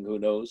 bad thing, who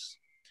knows?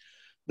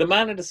 The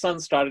man and his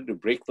son started to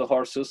break the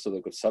horses so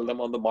they could sell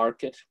them on the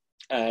market.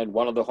 And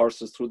one of the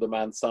horses threw the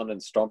man's son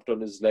and stomped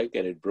on his leg,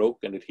 and it broke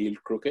and it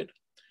healed crooked.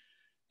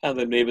 And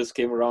the neighbors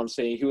came around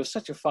saying, he was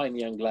such a fine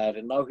young lad,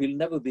 and now he'll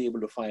never be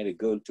able to find a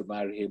girl to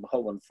marry him.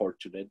 How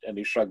unfortunate. And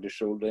he shrugged his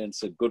shoulder and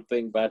said, good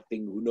thing, bad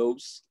thing, who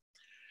knows?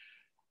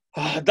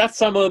 That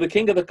summer, the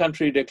king of the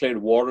country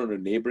declared war on a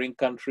neighboring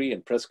country,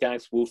 and press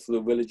gangs moved through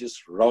the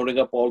villages, rounding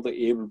up all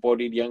the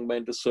able-bodied young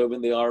men to serve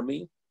in the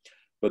army.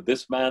 But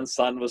this man's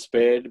son was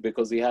spared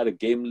because he had a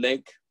game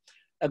leg,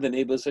 and the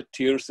neighbors had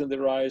tears in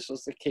their eyes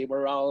as they came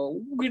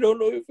around. We don't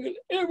know if we'll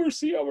ever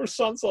see our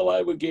sons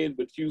alive again,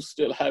 but you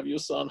still have your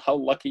son. How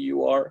lucky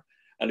you are.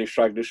 And he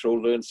shrugged his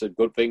shoulder and said,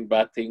 good thing,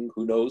 bad thing,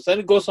 who knows?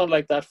 And it goes on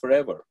like that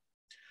forever.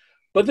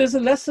 But there's a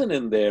lesson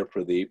in there,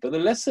 Pradeep. And the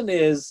lesson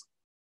is,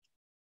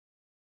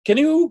 can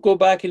you go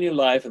back in your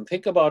life and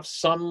think about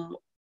some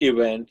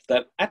event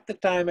that at the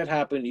time it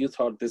happened, you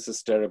thought this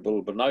is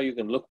terrible, but now you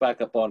can look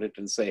back upon it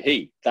and say,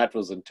 hey, that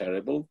wasn't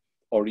terrible,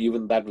 or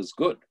even that was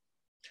good.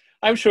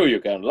 I'm sure you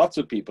can. Lots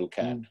of people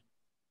can.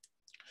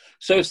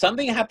 So if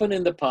something happened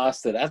in the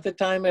past that at the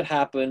time it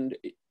happened,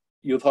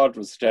 you thought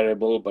was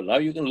terrible, but now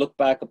you can look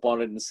back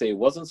upon it and say it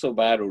wasn't so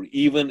bad, or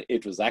even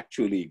it was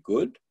actually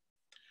good,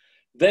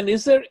 then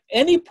is there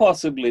any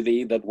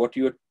possibility that what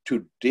you're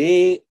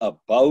today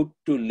about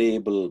to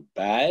label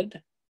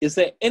bad, is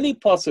there any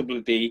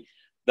possibility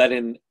that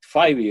in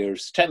 5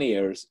 years, 10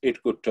 years,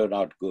 it could turn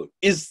out good?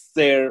 Is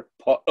there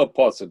a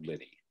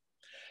possibility?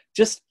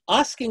 Just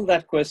asking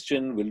that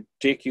question will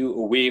take you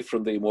away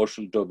from the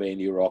emotional domain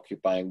you're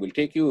occupying, will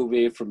take you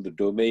away from the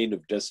domain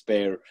of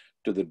despair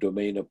to the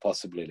domain of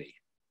possibility.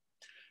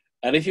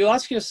 And if you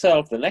ask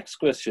yourself the next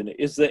question,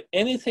 is there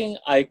anything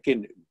I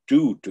can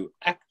do to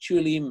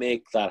actually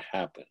make that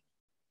happen?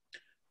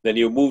 Then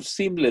you move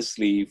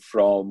seamlessly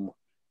from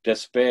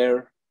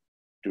despair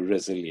to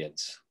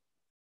resilience,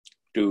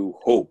 to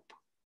hope.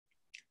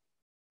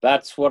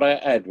 That's what I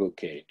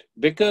advocate.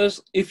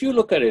 Because if you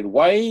look at it,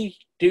 why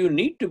do you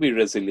need to be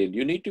resilient?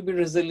 You need to be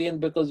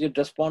resilient because you're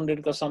despondent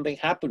because something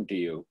happened to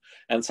you.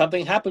 And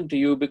something happened to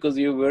you because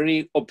you're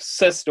very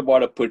obsessed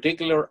about a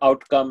particular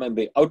outcome, and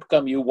the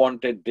outcome you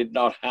wanted did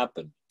not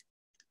happen.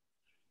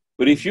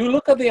 But if you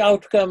look at the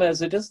outcome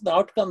as it is the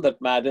outcome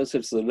that matters,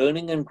 it's the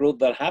learning and growth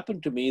that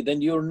happened to me, then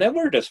you're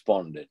never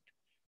despondent.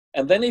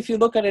 And then if you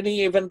look at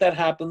any event that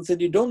happens and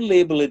you don't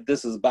label it,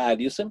 this is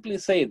bad, you simply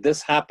say,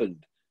 this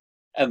happened.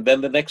 And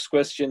then the next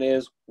question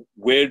is,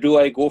 where do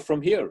I go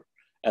from here?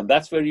 And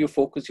that's where you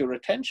focus your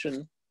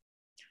attention.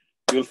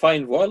 You'll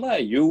find, voila,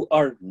 you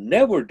are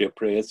never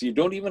depressed. You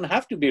don't even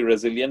have to be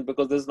resilient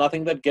because there's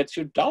nothing that gets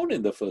you down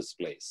in the first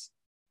place.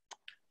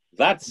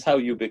 That's how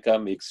you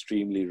become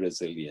extremely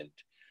resilient.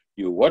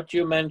 You watch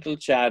your mental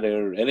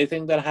chatter,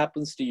 anything that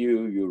happens to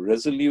you, you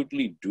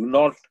resolutely do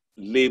not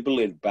label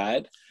it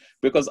bad.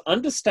 Because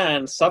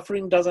understand,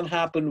 suffering doesn't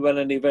happen when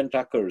an event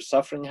occurs.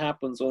 Suffering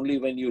happens only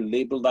when you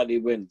label that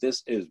event,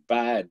 this is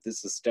bad,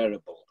 this is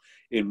terrible.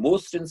 In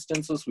most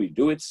instances, we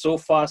do it so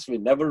fast, we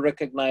never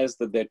recognize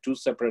that they're two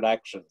separate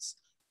actions,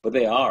 but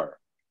they are.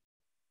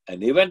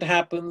 An event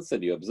happens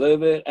and you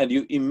observe it and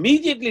you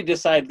immediately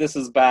decide this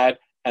is bad.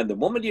 And the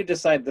moment you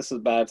decide this is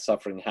bad,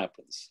 suffering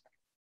happens.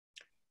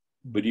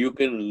 But you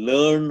can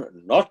learn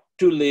not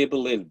to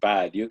label it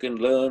bad. You can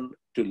learn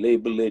to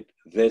label it,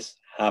 this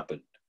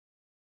happened.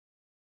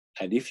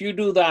 And if you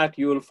do that,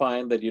 you will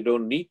find that you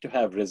don't need to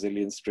have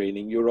resilience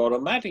training. You're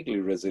automatically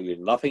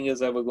resilient. Nothing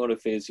is ever going to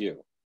phase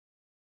you.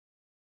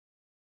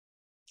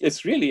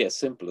 It's really as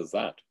simple as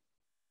that.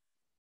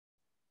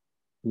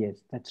 Yes,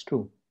 that's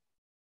true.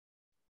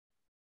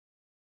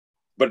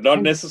 But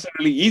not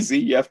necessarily easy.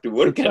 You have to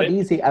work at it. It's not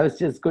easy. I was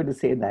just going to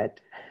say that.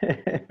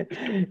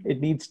 It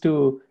needs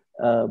to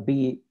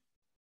be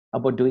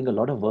about doing a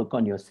lot of work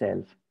on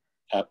yourself.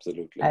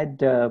 Absolutely.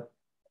 And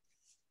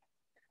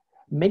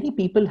many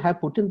people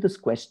have put in this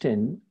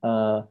question,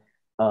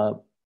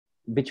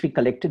 which we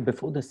collected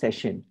before the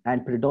session,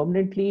 and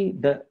predominantly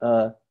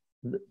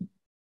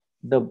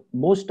the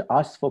most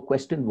asked for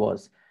question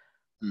was,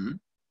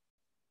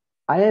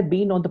 I have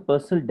been on the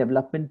personal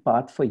development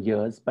path for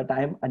years, but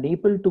I am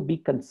unable to be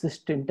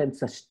consistent and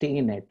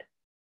sustain it.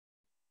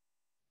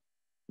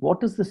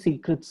 What is the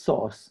secret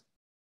sauce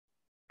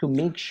to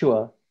make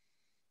sure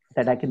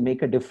that I can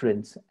make a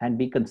difference and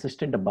be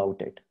consistent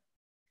about it?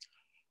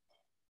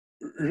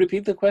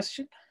 Repeat the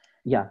question.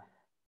 Yeah.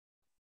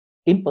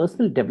 In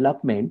personal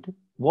development,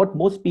 what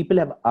most people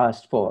have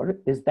asked for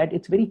is that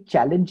it's very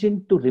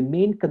challenging to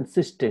remain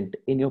consistent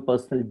in your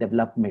personal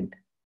development.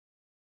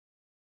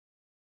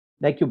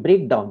 Like you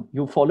break down,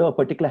 you follow a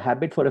particular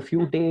habit for a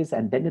few days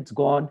and then it's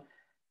gone.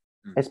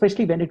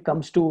 Especially when it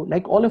comes to,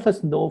 like all of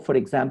us know, for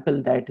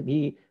example, that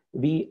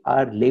we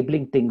are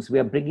labeling things, we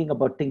are bringing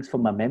about things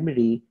from our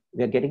memory,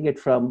 we are getting it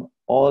from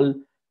all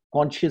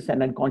conscious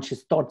and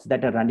unconscious thoughts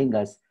that are running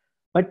us.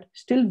 But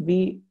still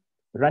we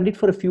run it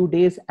for a few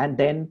days and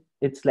then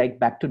it's like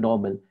back to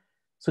normal.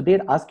 So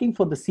they're asking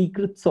for the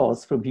secret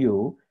sauce from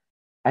you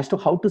as to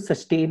how to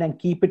sustain and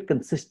keep it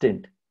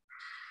consistent.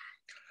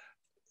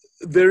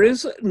 There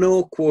is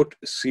no, quote,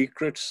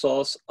 secret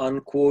sauce,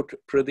 unquote,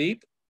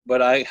 Pradeep,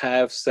 but I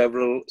have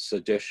several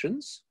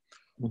suggestions.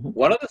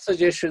 One of the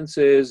suggestions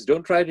is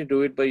don't try to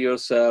do it by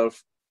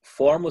yourself.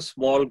 Form a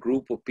small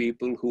group of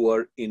people who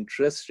are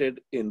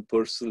interested in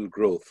personal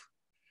growth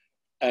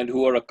and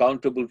who are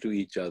accountable to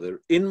each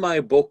other. In my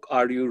book,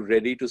 Are You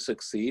Ready to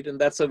Succeed? And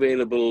that's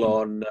available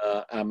on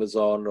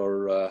Amazon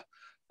or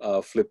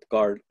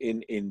Flipkart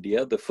in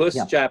India. The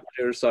first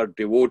chapters are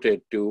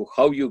devoted to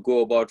how you go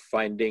about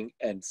finding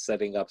and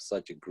setting up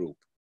such a group.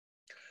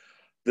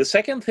 The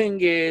second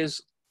thing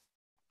is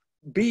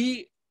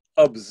be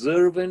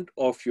observant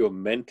of your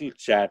mental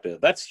chatter.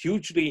 That's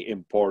hugely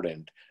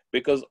important.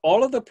 because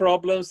all of the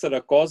problems that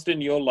are caused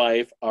in your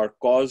life are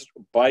caused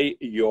by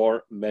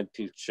your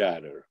mental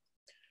chatter.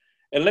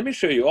 And let me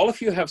show you, all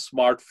of you have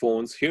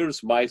smartphones.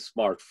 Here's my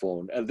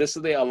smartphone, and this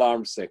is the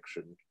alarm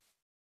section.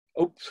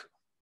 Oops.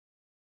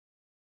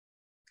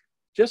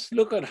 Just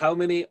look at how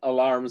many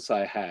alarms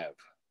I have.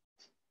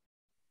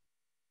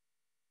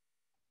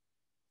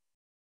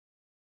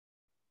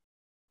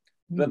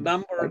 The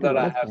number that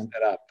I have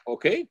set up,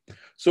 okay?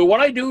 So what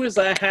I do is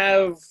I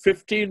have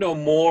 15 or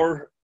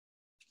more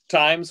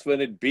times when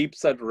it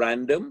beeps at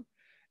random.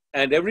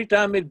 And every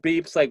time it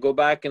beeps, I go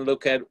back and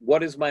look at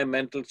what is my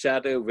mental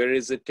chatter? Where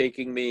is it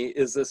taking me?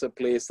 Is this a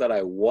place that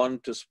I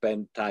want to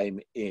spend time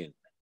in?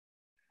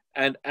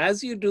 And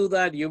as you do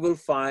that, you will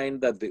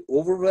find that the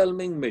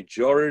overwhelming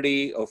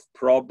majority of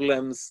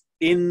problems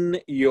in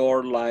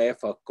your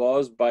life are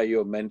caused by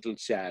your mental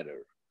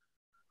chatter.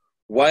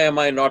 Why am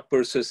I not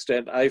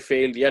persistent? I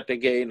failed yet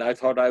again. I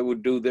thought I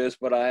would do this,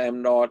 but I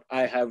am not.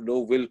 I have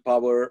no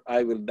willpower.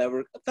 I will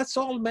never. That's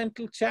all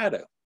mental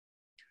chatter.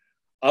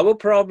 Our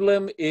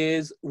problem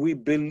is we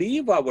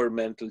believe our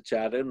mental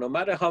chatter, no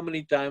matter how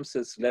many times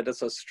it's led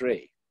us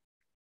astray.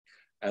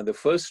 And the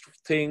first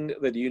thing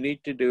that you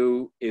need to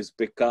do is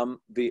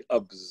become the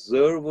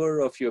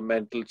observer of your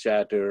mental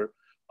chatter.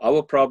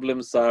 Our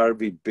problems are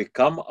we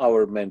become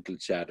our mental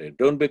chatter.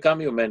 Don't become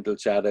your mental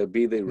chatter.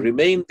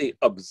 Remain the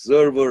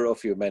observer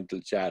of your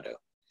mental chatter.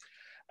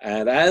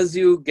 And as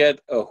you get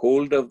a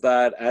hold of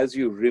that, as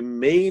you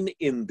remain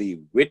in the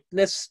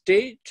witness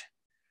state,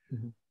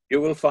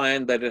 you will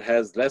find that it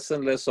has less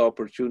and less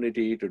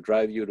opportunity to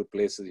drive you to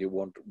places you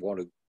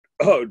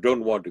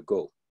don't want to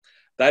go.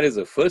 That is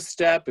a first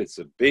step. It's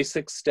a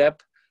basic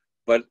step,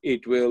 but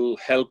it will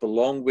help a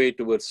long way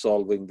towards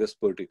solving this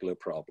particular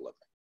problem.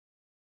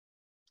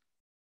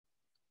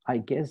 I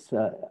guess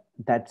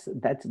that's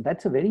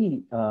a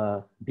very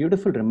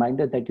beautiful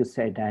reminder that you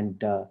said. And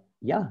the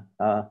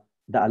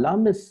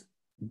alarm is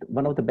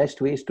one of the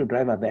best ways to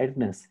drive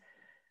awareness.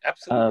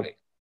 Absolutely.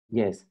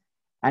 Yes.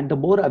 And the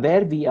more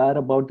aware we are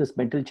about this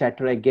mental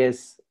chatter, I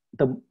guess,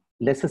 the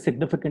lesser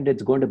significant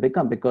it's going to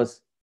become,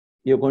 because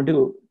you're going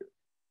to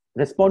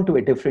respond to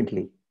it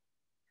differently.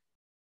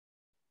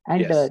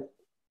 And yes.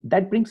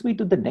 That brings me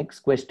to the next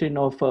question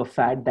of a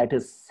fad that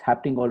is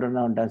happening all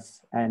around us,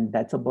 and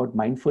that's about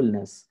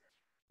mindfulness.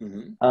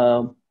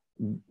 Where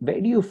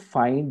do you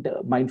find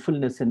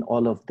mindfulness in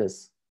all of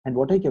this? And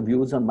what are your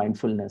views on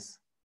mindfulness?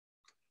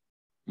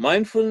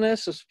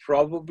 Mindfulness is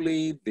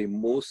probably the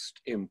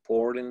most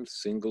important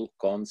single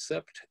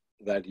concept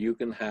that you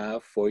can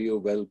have for your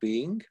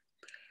well-being.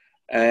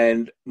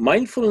 And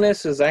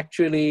mindfulness is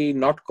actually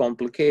not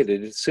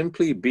complicated. It's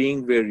simply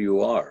being where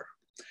you are.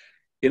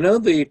 You know,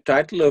 the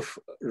title of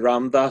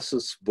Ram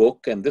Dass's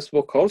book, and this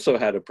book also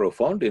had a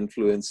profound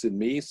influence in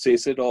me,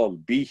 says it all: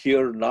 be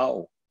here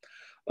now.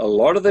 A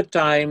lot of the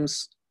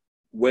times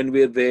when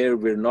we're there,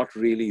 we're not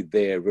really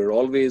there. We're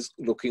always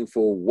looking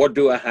for, what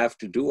do I have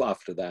to do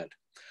after that?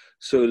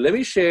 So let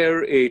me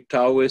share a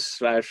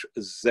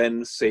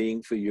Taoist/Zen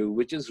saying for you,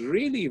 which is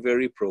really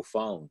very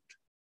profound.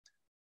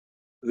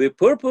 The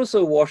purpose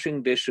of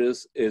washing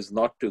dishes is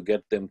not to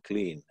get them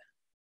clean.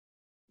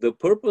 The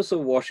purpose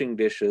of washing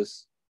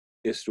dishes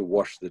is to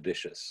wash the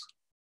dishes.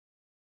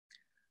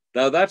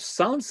 Now that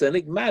sounds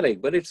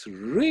enigmatic, but it's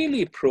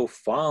really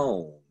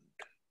profound.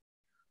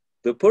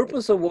 The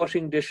purpose of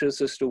washing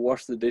dishes is to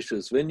wash the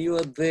dishes. When you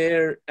are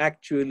there,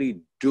 actually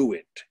do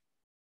it.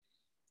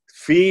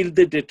 Feel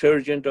the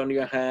detergent on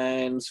your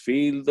hands,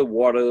 feel the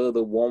water,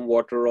 the warm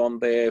water on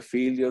there,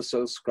 feel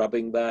yourself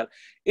scrubbing that.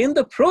 In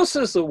the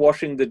process of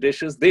washing the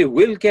dishes, they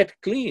will get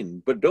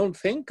clean, but don't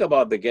think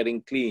about the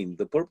getting clean.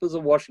 The purpose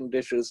of washing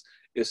dishes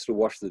is to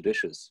wash the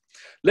dishes.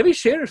 Let me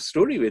share a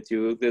story with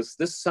you. This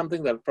is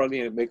something that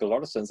probably make a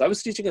lot of sense. I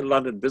was teaching at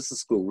London Business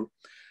School,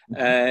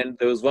 and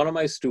there was one of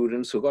my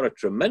students who got a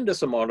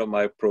tremendous amount of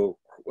my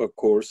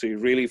course. He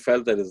really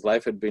felt that his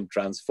life had been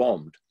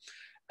transformed.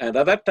 And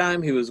at that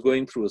time, he was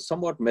going through a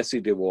somewhat messy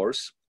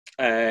divorce,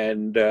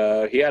 and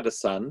he had a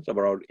son,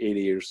 about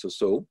 80 years or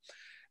so.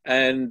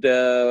 And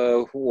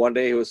one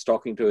day he was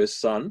talking to his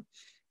son,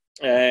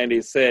 and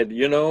he said,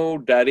 you know,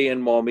 Daddy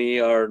and Mommy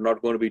are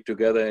not going to be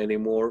together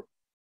anymore.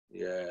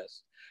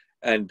 Yes.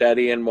 And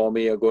Daddy and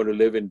Mommy are going to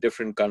live in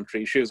different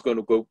countries. She was going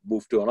to go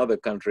move to another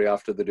country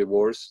after the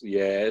divorce.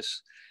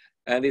 Yes.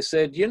 And he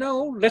said, you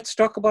know, let's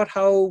talk about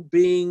how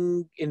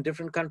being in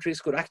different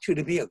countries could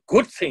actually be a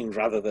good thing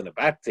rather than a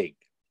bad thing.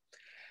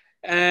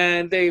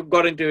 And they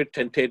got into it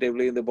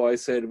tentatively. And the boy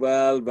said,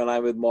 well, when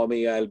I'm with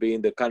Mommy, I'll be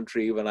in the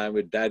country. When I'm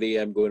with Daddy,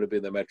 I'm going to be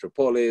in the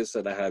metropolis.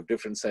 And I have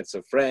different sets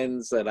of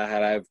friends. And I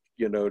have,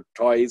 you know,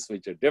 toys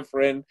which are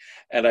different.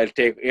 And I'll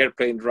take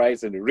airplane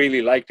rides. And he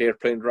really liked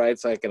airplane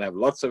rides. So I can have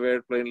lots of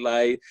airplane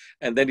rides.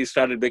 And then he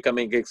started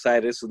becoming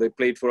excited. So they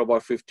played for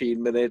about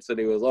 15 minutes. And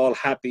he was all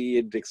happy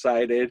and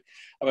excited.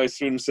 And my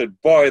student said,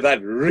 boy,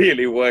 that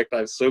really worked.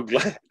 I'm so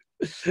glad.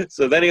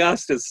 So then he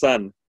asked his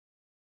son,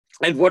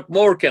 and what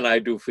more can I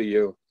do for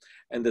you?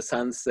 And the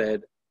son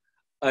said,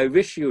 I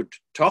wish you'd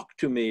talk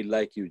to me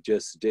like you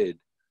just did.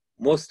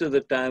 Most of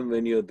the time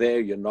when you're there,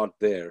 you're not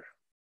there.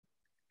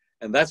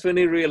 And that's when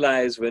he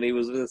realized when he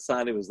was with his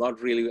son, he was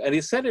not really, and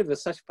he said it with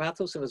such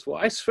pathos in his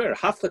voice. I swear,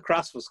 half the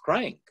class was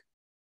crying.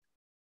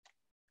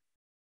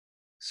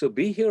 So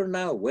be here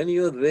now. When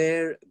you're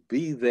there,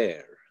 be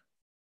there.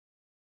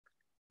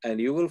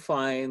 And you will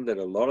find that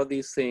a lot of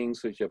these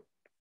things which are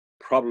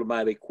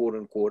problematic, quote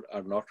unquote,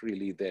 are not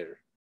really there.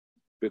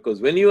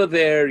 Because when you are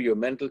there, your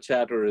mental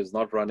chatter is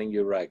not running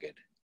you ragged.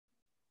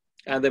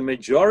 And the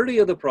majority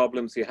of the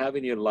problems you have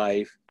in your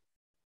life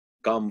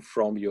come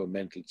from your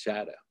mental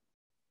chatter.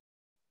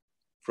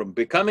 From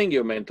becoming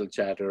your mental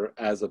chatter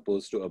as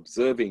opposed to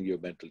observing your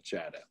mental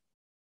chatter.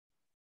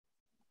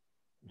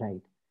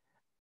 Right.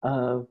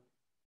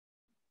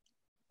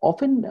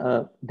 Often,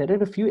 there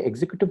are a few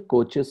executive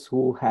coaches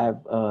who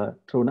have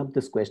thrown up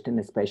this question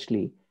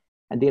especially,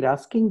 and they're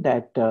asking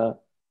that,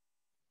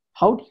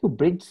 how do you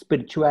bridge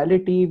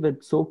spirituality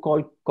with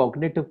so-called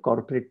cognitive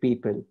corporate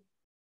people?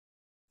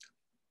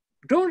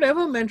 Don't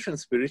ever mention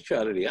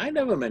spirituality. I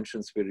never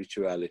mention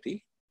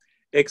spirituality,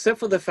 except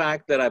for the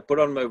fact that I put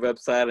on my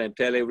website and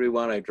tell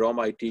everyone I draw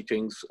my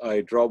teachings,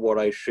 I draw what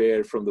I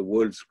share from the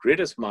world's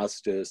greatest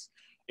masters.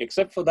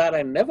 Except for that,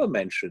 I never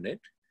mention it.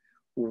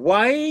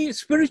 Why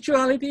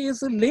spirituality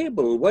is a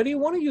label? Why do you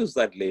want to use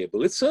that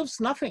label? It serves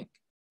nothing,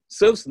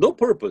 serves no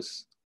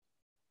purpose.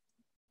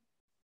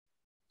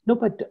 No,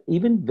 but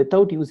even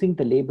without using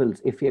the labels,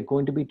 if you're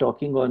going to be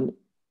talking on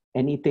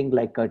anything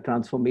like a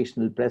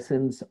transformational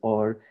presence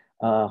or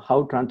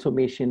how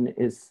transformation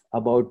is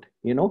about,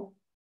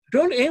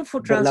 Don't aim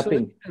for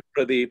transformation,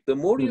 developing. Pradeep. The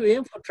more you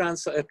aim for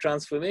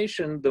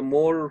transformation, the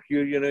more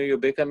you're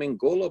becoming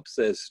goal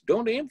obsessed.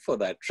 Don't aim for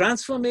that.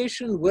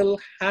 Transformation will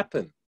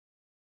happen.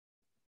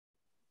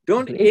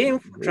 Don't aim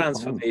for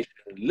transformation.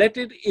 Let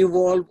it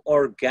evolve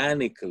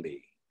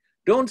organically.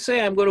 Don't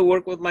say, I'm going to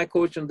work with my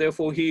coach and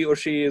therefore he or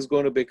she is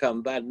going to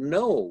become that.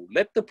 No,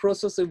 let the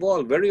process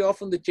evolve. Very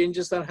often the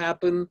changes that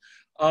happen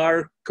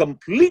are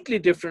completely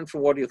different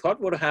from what you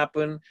thought would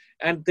happen,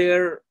 and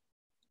they're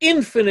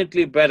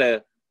infinitely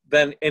better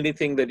than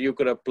anything that you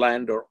could have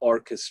planned or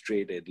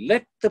orchestrated.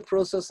 Let the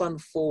process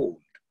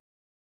unfold.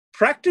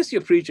 Practice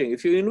your preaching.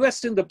 If you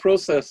invest in the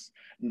process,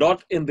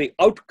 not in the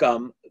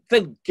outcome,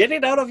 then get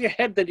it out of your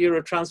head that you're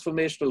a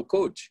transformational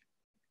coach.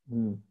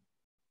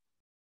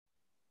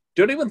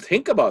 Don't even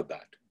think about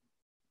that.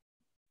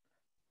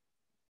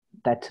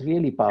 That's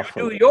really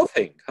powerful. You do your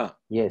thing, huh?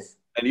 Yes.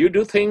 And you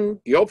do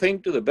your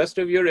thing to the best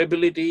of your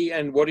ability,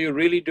 and what you're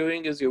really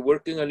doing is you're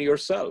working on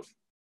yourself.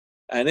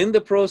 And in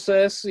the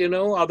process,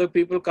 other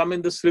people come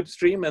in the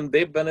slipstream and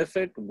they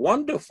benefit.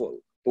 Wonderful.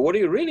 But what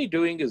you're really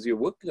doing is you're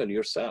working on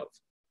yourself.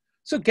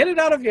 So get it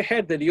out of your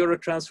head that you're a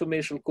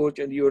transformational coach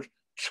and you're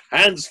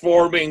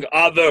transforming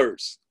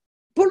others.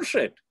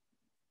 Bullshit.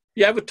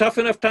 You have a tough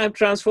enough time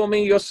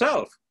transforming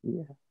yourself.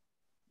 Yeah,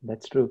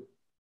 that's true.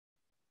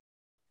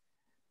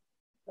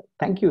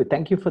 Thank you.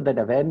 Thank you for that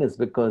awareness,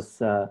 because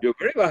you're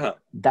very welcome.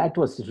 That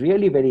was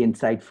really very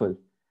insightful,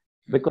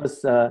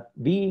 because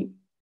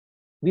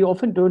we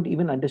often don't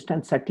even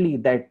understand subtly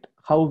that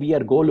how we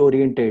are goal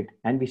oriented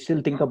and we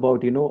still think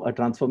about, a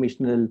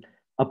transformational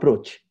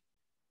approach.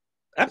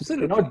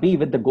 Absolutely. It cannot be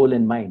with the goal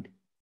in mind.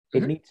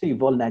 It needs to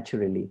evolve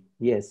naturally.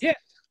 Yes. Yes.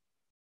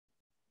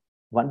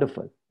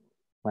 Wonderful.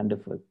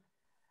 Wonderful.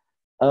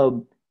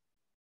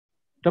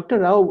 Dr.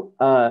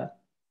 Rao,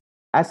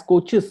 as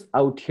coaches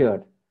out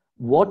here,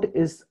 what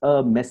is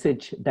a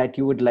message that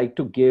you would like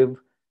to give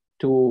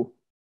to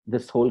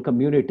this whole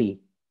community?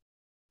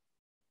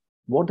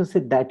 What is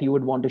it that you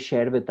would want to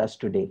share with us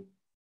today?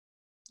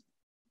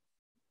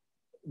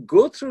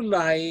 Go through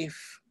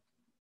life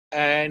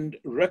and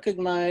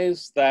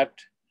recognize that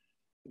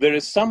there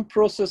is some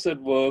process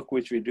at work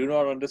which we do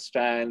not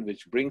understand,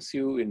 which brings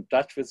you in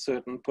touch with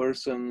certain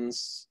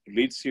persons,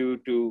 leads you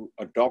to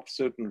adopt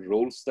certain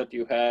roles that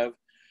you have,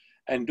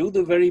 and do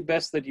the very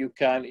best that you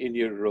can in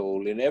your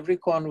role. In every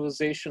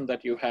conversation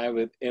that you have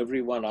with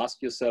everyone,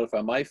 ask yourself,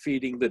 am I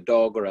feeding the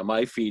dog or am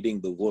I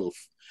feeding the wolf?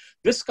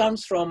 This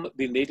comes from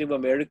the Native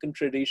American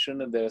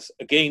tradition, and there's,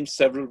 again,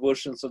 several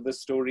versions of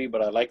this story,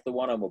 but I like the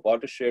one I'm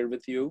about to share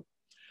with you.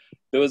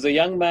 There was a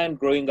young man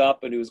growing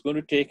up, and he was going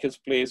to take his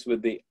place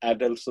with the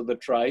adults of the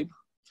tribe.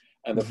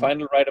 And the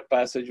final rite of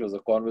passage was a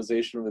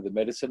conversation with the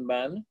medicine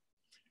man.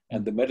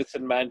 And the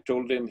medicine man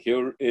told him,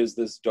 here is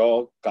this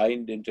dog,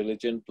 kind,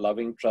 intelligent,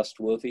 loving,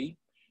 trustworthy.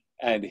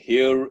 And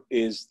here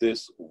is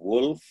this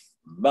wolf,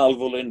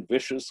 malevolent,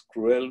 vicious,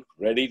 cruel,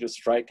 ready to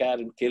strike at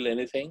and kill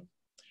anything.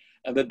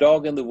 And the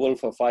dog and the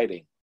wolf are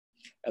fighting.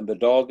 And the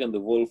dog and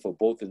the wolf are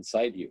both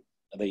inside you.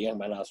 And the young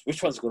man asked,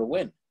 which one's going to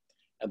win?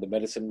 And the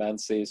medicine man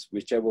says,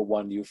 whichever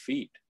one you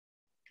feed.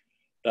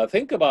 Now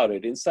think about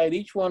it. Inside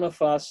each one of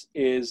us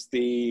is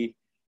the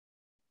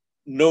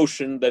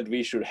notion that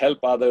we should help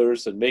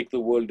others and make the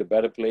world a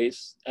better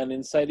place. And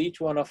inside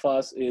each one of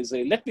us is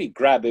a, let me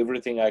grab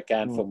everything I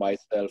can for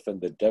myself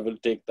and the devil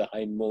take the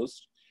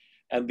hindmost.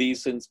 And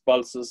these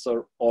impulses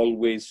are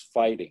always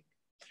fighting.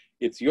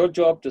 It's your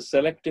job to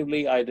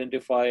selectively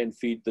identify and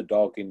feed the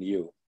dog in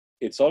you.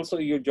 It's also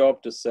your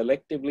job to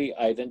selectively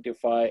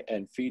identify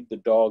and feed the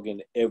dog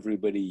in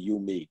everybody you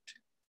meet.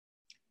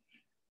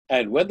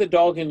 And when the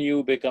dog in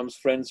you becomes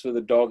friends with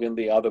the dog in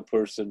the other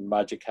person,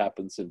 magic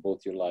happens in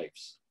both your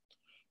lives.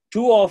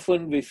 Too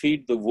often we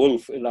feed the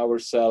wolf in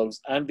ourselves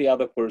and the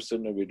other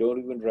person, and we don't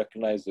even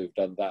recognize we've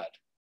done that.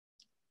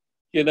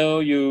 You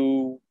know,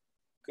 you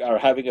are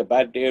having a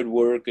bad day at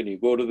work and you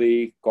go to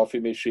the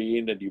coffee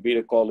machine and you meet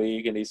a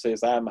colleague and he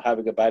says, I'm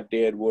having a bad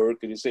day at work.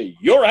 And you say,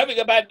 you're having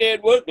a bad day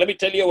at work? Let me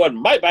tell you what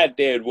my bad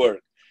day at work.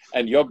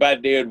 And your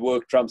bad day at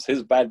work trumps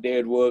his bad day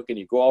at work, and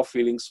you go off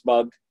feeling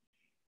smug,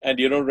 and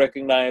you don't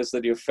recognize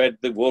that you fed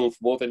the wolf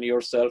both in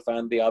yourself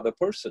and the other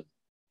person.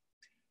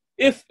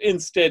 If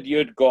instead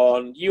you'd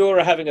gone,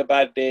 you're having a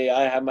bad day,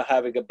 I am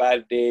having a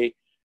bad day,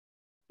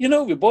 you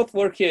know, we both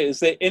work here. Is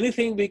there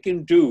anything we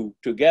can do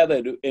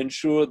together to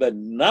ensure that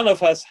none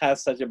of us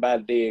has such a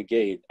bad day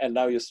again? And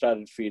now you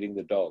started feeding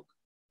the dog.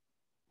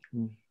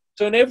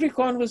 So in every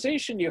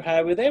conversation you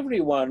have with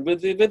everyone,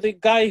 with the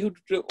guy who,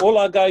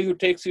 Ola guy who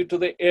takes you to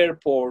the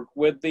airport,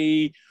 with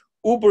the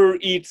Uber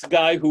Eats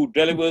guy who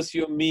delivers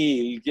your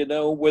meal, you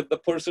know, with the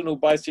person who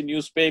buys your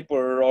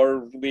newspaper,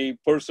 or the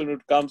person who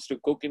comes to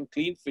cook and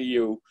clean for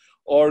you,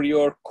 or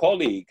your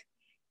colleague.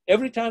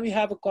 Every time you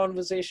have a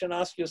conversation,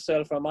 ask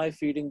yourself, am I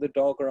feeding the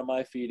dog or am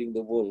I feeding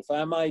the wolf?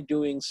 Am I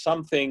doing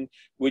something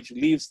which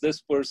leaves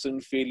this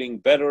person feeling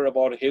better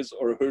about his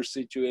or her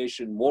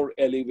situation, more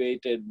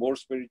elevated, more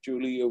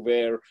spiritually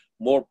aware,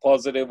 more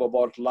positive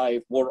about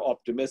life, more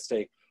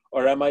optimistic?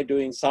 Or am I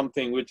doing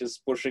something which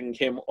is pushing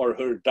him or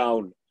her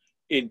down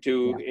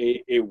into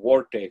a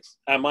vortex?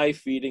 Am I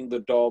feeding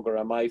the dog or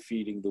am I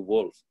feeding the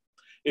wolf?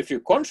 If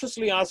you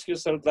consciously ask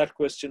yourself that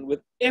question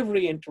with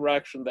every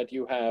interaction that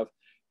you have,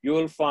 you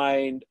will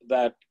find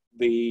that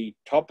the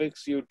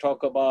topics you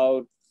talk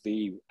about,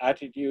 the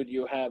attitude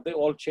you have, they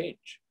all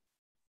change.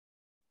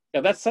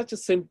 And that's such a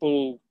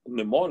simple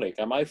mnemonic.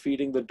 Am I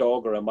feeding the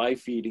dog or am I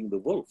feeding the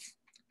wolf?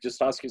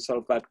 Just ask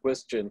yourself that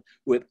question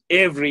with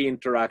every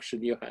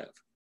interaction you have.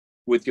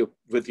 With your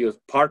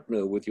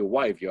partner, with your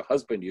wife, your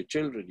husband, your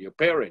children, your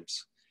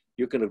parents.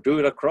 You can do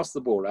it across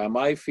the board. Am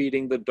I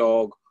feeding the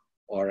dog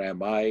or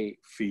am I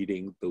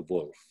feeding the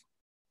wolf?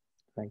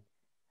 Right.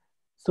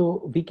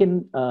 So we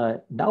can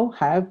now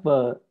have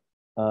the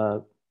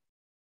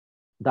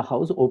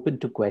house open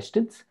to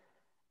questions,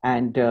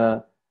 and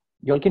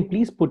you all can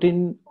please put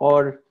in,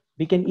 or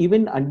we can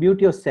even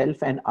unmute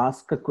yourself and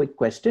ask a quick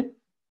question.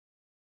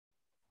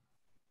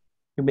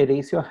 You may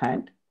raise your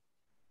hand.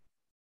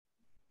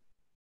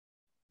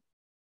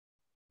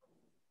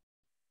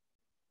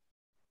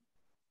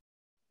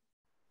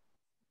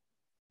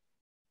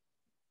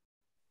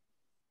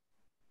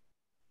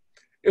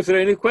 If there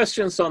are any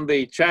questions on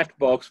the chat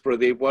box,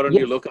 Pradeep, why don't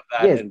you look at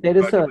that? Yes, and there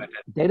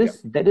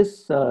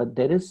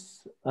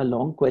is a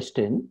long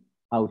question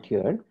out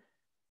here.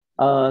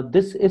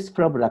 This is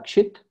from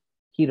Rakshit.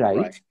 He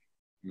writes,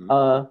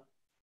 right.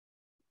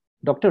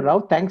 Dr. Rao,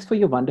 thanks for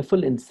your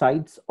wonderful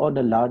insights on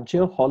a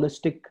larger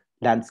holistic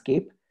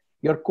landscape.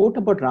 Your quote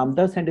about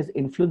Ramdas and his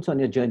influence on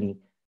your journey.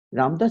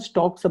 Ramdas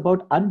talks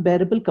about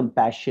unbearable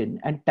compassion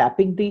and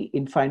tapping the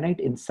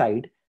infinite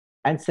inside,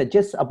 and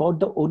suggests about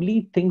the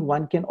only thing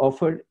one can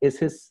offer is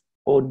his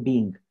own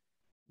being,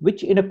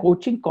 which in a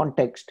coaching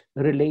context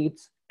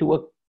relates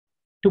to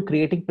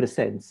creating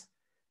presence.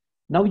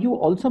 Now, you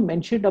also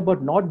mentioned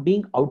about not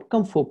being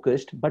outcome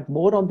focused, but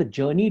more on the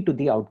journey to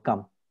the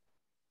outcome.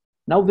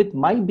 Now, with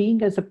my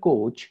being as a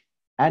coach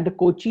and a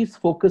coach's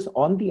focus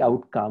on the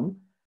outcome,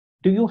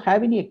 do you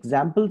have any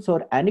examples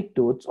or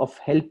anecdotes of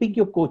helping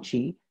your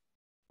coachee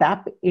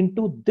tap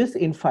into this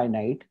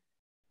infinite,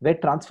 where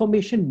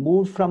transformation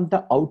moved from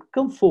the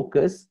outcome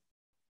focus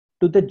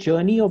to the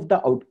journey of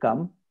the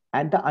outcome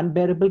and the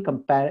unbearable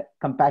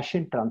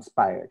compassion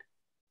transpired?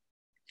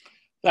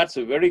 That's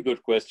a very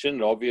good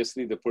question.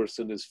 Obviously, the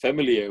person is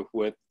familiar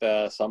with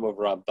some of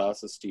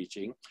Ramdas's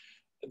teaching.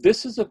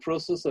 This is a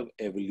process of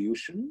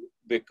evolution,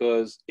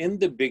 because in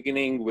the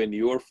beginning, when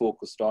you're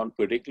focused on,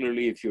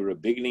 particularly if you're a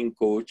beginning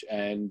coach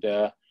and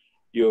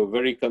you're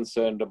very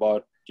concerned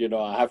about, you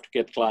know, I have to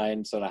get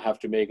clients and I have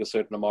to make a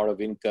certain amount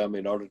of income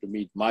in order to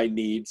meet my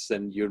needs,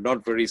 and you're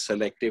not very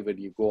selective and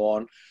you go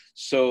on.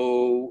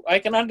 So I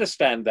can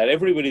understand that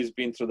everybody's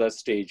been through that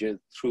stage,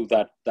 through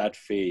that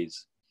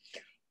phase.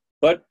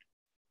 But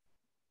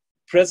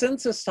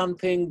presence is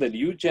something that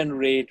you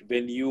generate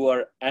when you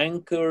are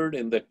anchored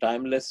in the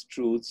timeless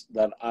truths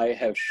that I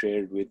have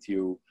shared with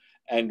you.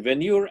 And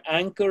when you're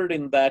anchored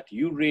in that,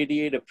 you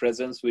radiate a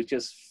presence which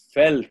is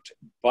felt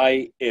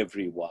by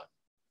everyone.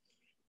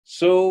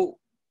 So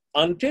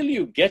until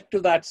you get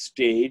to that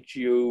stage,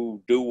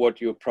 you do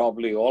what you've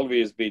probably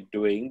always been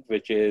doing,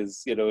 which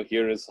is, you know,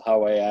 here is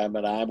how I am,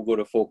 and I'm going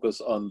to focus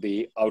on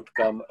the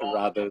outcome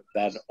rather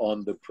than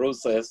on the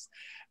process,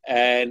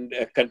 and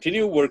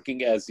continue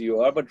working as you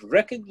are, but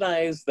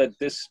recognize that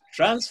this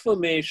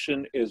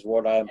transformation is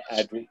what I'm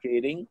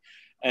advocating,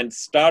 and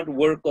start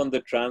work on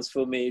the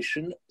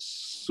transformation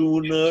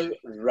sooner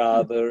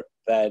rather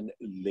than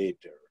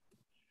later.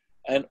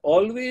 And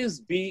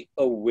always be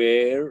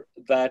aware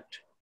that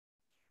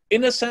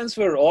in a sense,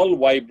 we're all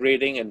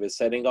vibrating and we're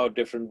sending out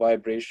different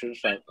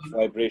vibrations.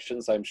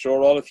 I'm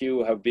sure all of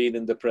you have been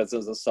in the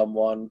presence of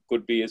someone,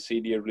 could be a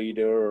senior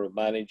leader or a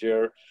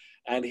manager,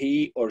 and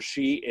he or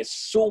she is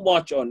so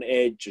much on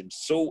edge and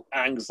so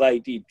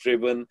anxiety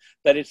driven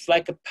that it's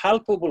like a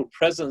palpable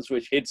presence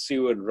which hits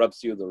you and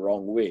rubs you the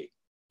wrong way.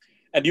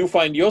 And you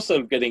find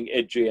yourself getting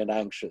edgy and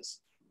anxious.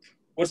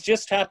 What's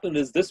just happened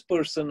is this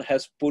person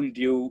has pulled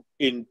you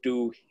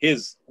into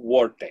his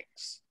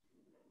vortex.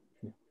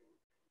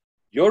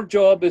 Your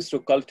job is to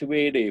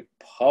cultivate a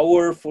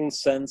powerful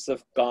sense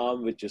of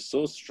calm, which is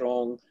so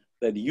strong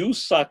that you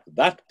suck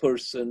that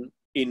person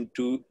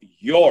into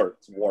your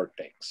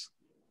vortex.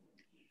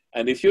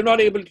 And if you're not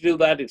able to do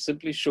that, it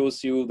simply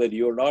shows you that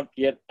you're not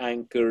yet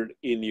anchored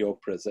in your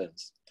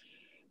presence.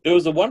 There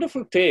was a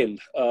wonderful tale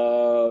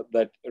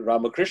that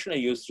Ramakrishna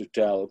used to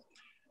tell,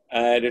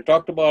 and it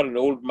talked about an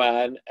old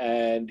man,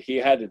 and he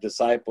had a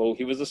disciple.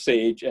 He was a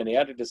sage, and he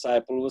had a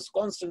disciple who was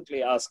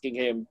constantly asking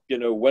him,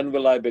 when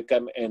will I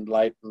become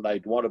enlightened?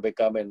 I want to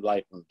become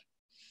enlightened.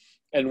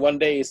 And one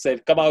day he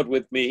said, come out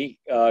with me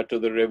to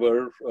the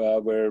river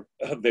where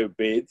they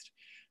bathed.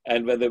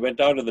 And when they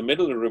went out in the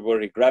middle of the river,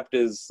 he grabbed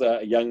his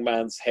young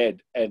man's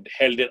head and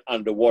held it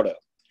underwater.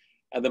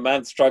 And the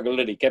man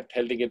struggled and he kept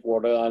holding it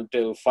water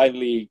until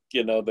finally,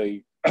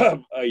 the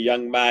a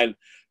young man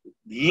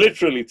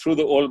literally threw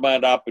the old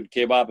man up and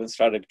came up and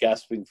started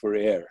gasping for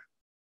air.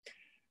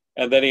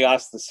 And then he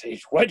asked the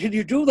sage, why did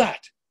you do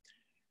that?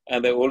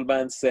 And the old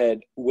man said,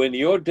 when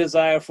your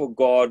desire for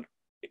God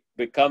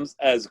becomes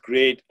as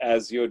great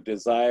as your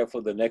desire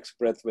for the next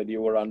breath when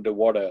you were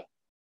underwater,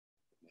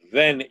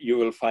 then you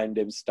will find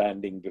him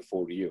standing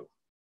before you.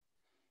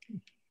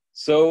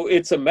 So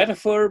it's a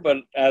metaphor, but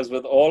as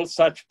with all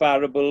such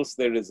parables,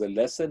 there is a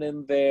lesson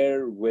in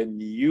there.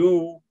 When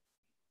you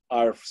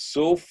are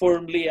so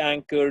firmly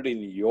anchored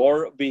in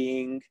your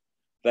being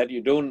that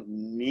you don't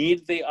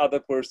need the other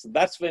person,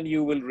 that's when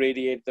you will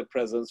radiate the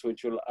presence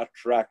which will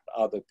attract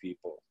other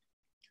people.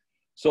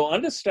 So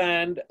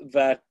understand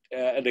that,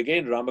 and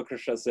again,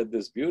 Ramakrishna said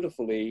this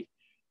beautifully.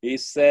 He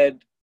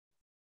said,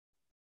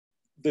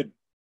 the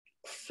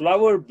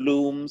flower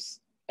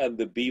blooms and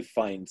the bee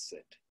finds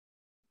it.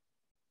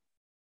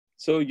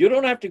 So you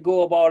don't have to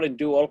go about and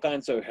do all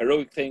kinds of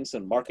heroic things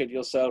and market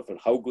yourself and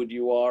how good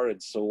you are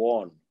and so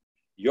on.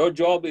 Your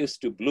job is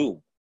to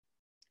bloom.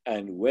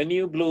 And when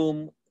you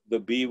bloom, the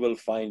bee will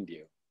find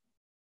you.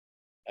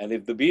 And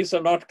if the bees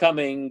are not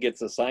coming,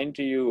 it's a sign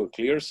to you, a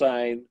clear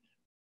sign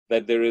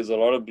that there is a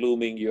lot of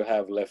blooming you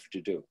have left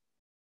to do.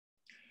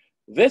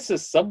 This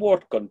is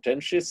somewhat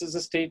contentious as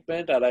a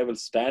statement, and I will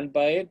stand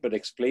by it, but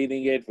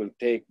explaining it will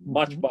take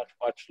much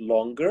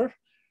longer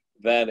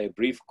than a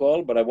brief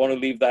call, but I want to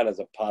leave that as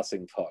a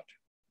passing thought.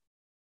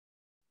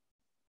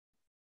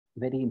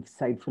 Very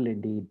insightful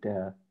indeed,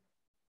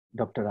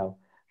 Dr. Rao.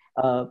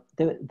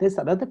 There's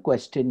another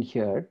question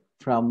here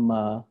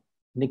from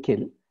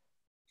Nikhil.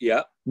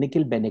 Yeah.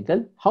 Nikhil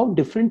Benegal. How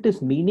different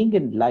is meaning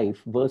in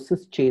life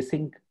versus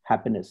chasing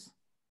happiness?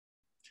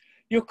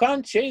 You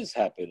can't chase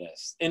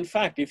happiness. In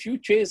fact, if you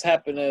chase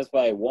happiness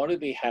by I want to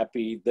be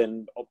happy,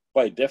 then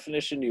by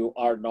definition, you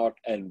are not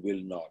and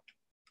will not.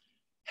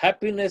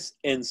 Happiness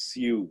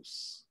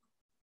ensues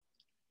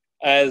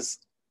as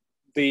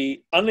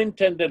the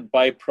unintended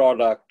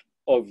byproduct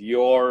of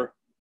your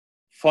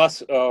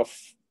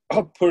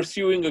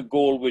pursuing a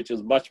goal which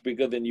is much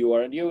bigger than you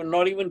are, and you're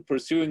not even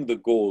pursuing the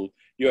goal,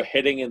 you're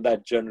heading in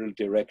that general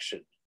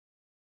direction.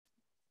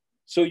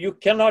 So you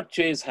cannot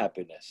chase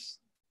happiness.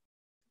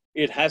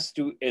 It has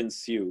to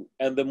ensue.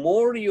 And the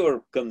more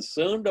you're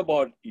concerned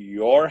about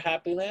your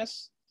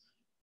happiness,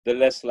 the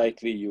less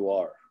likely you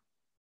are.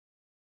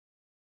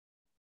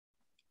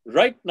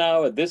 Right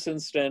now, at this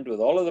instant, with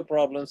all of the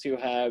problems you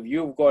have,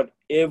 you've got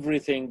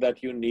everything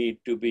that you need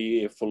to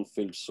be a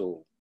fulfilled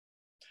soul.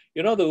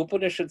 The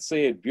Upanishads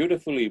say it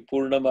beautifully,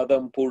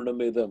 Purnamadam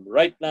Purnamidam.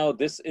 Right now,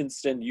 this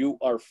instant, you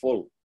are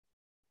full.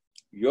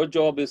 Your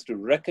job is to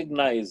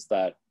recognize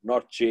that,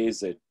 not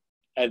chase it,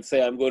 and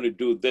say, I'm going to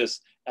do this,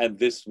 and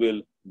this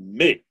will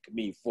make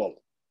me full.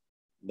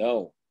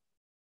 No.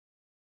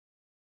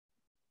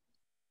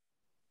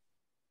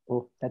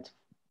 Oh,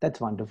 that's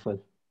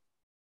wonderful.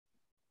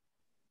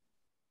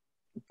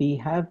 We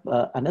have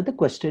another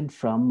question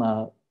from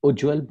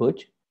Ujjwal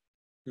Butch.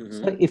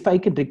 So if I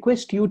could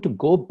request you to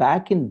go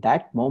back in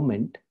that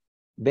moment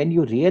when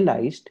you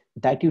realized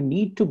that you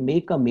need to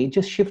make a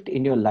major shift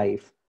in your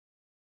life,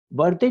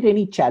 were there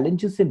any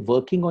challenges in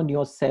working on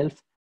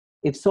yourself?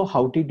 If so,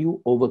 how did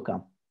you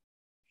overcome?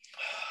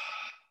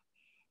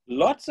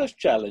 Lots of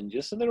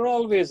challenges, and there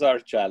always are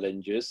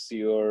challenges.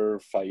 You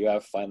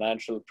have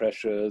financial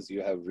pressures,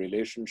 you have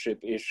relationship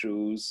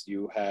issues,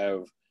 you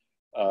have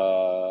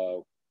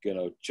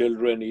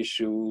children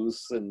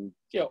issues, and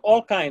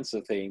all kinds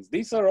of things.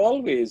 These are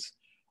always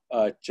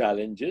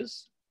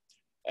challenges.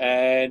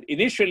 And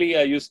initially,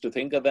 I used to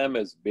think of them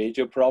as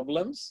major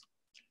problems.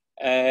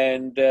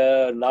 And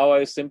now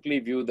I simply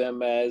view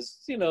them as,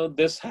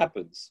 this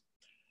happens.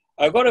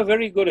 I got a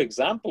very good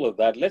example of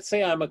that. Let's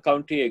say I'm a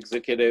county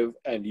executive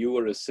and you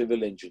are a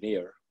civil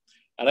engineer.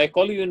 And I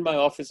call you in my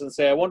office and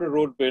say, I want a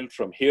road built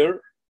from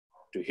here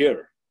to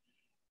here.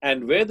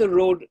 And where the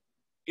road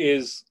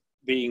is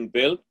being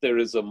built, there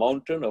is a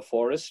mountain, a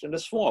forest, and a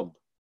swamp.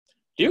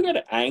 Do you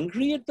get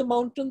angry at the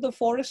mountain, the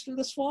forest, and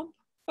the swamp?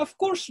 Of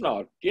course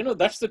not. You know,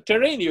 that's the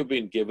terrain you've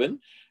been given.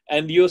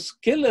 And your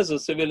skill as a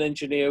civil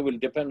engineer will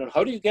depend on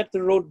how do you get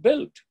the road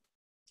built.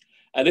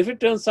 And if it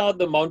turns out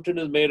the mountain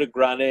is made of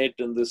granite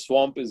and the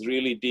swamp is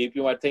really deep,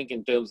 you might think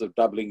in terms of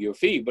doubling your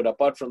fee. But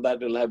apart from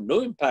that, it'll have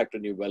no impact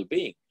on your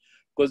well-being.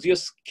 Because your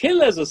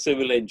skill as a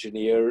civil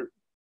engineer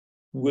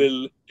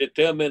will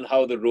determine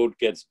how the road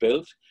gets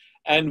built.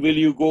 And will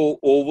you go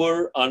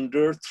over,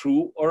 under,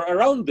 through, or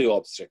around the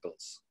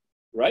obstacles,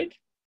 right?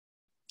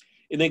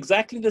 In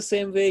exactly the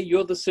same way,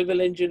 you're the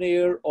civil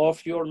engineer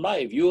of your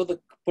life. You're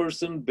the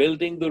person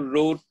building the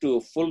road to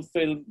a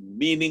fulfilled,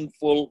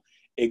 meaningful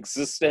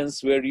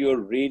existence where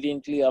you're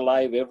radiantly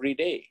alive every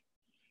day.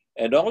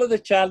 And all of the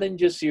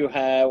challenges you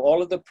have,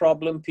 all of the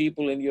problem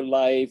people in your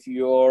life,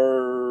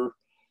 your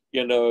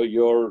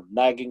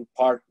nagging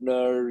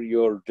partner,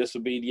 your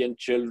disobedient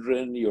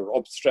children, your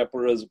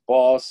obstreperous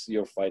boss,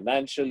 your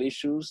financial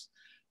issues,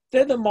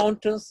 they're the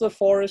mountains, the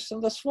forests,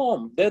 and the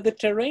swamp. They're the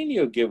terrain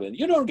you're given.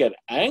 You don't get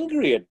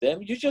angry at them.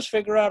 You just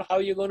figure out how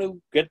you're going to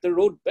get the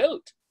road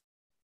built.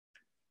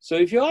 So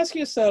if you ask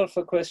yourself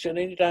a question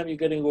anytime you're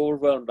getting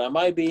overwhelmed, am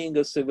I being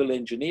a civil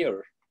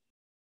engineer?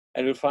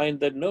 And you'll find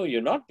that no,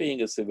 you're not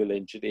being a civil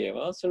engineer. The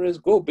answer is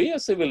go be a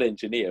civil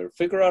engineer.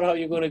 Figure out how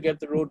you're going to get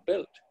the road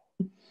built.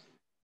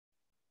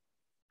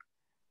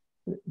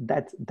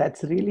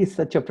 That's really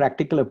such a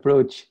practical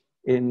approach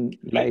in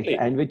life, Completely.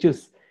 and which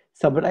is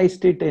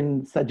summarized it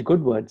in such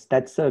good words.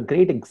 That's a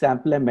great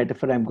example and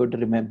metaphor I'm going to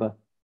remember.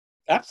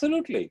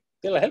 Absolutely.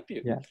 They'll help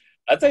you. Yeah.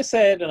 As I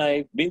said, and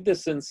I mean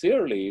this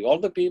sincerely, all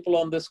the people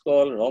on this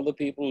call and all the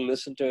people who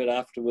listen to it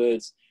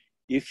afterwards,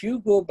 if you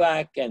go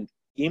back and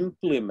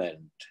implement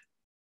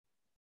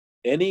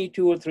any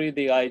 2 or 3 of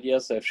the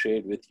ideas I've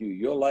shared with you,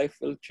 your life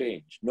will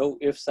change. No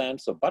ifs,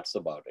 ands, or buts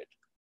about it.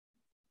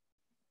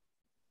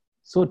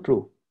 So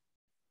true,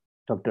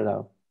 Dr.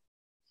 Rao.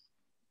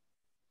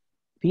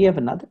 We have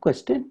another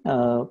question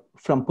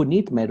from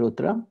Puneet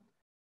Mehrotra.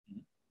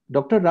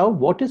 Dr. Rao,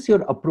 what is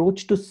your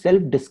approach to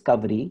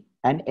self-discovery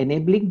and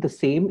enabling the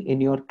same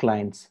in your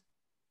clients?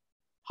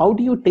 How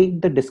do you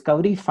take the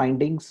discovery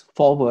findings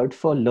forward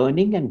for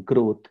learning and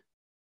growth?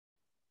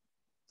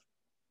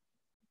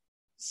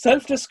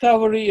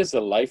 Self-discovery is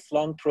a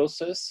lifelong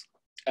process.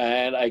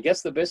 And I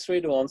guess the best way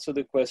to answer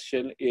the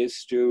question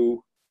is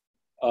to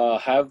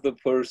have the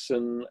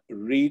person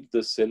read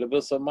the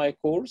syllabus of my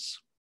course.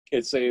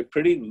 It's a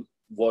pretty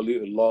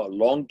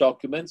long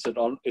document.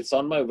 It's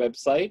on my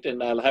website,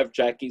 and I'll have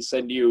Jackie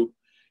send you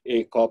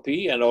a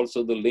copy and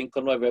also the link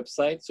on my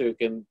website so you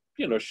can,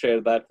 share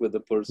that with the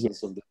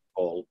persons on the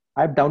call.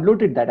 I've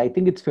downloaded that. I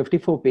think it's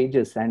 54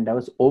 pages, and I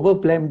was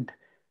overwhelmed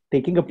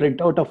taking a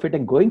printout of it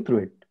and going through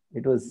it.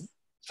 It was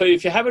so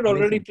if you haven't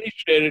amazing. Already, please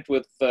share it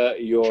with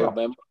your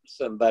members,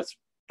 and that's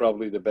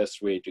probably the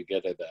best way to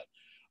get at that.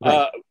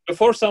 Right.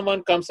 Before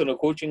someone comes in a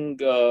coaching,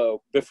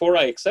 before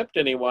I accept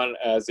anyone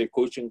as a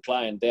coaching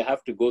client, they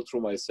have to go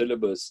through my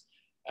syllabus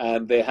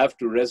and they have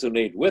to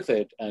resonate with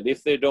it. And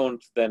if they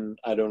don't, then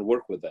I don't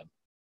work with them.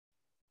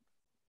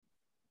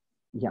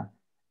 Yeah.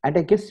 And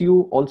I guess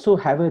you also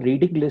have a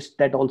reading list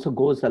that also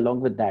goes along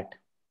with that.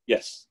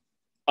 Yes.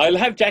 I'll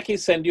have Jackie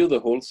send you the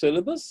whole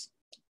syllabus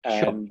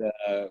and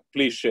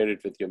please share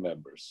it with your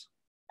members.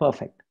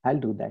 Perfect. I'll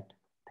do that.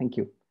 Thank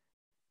you.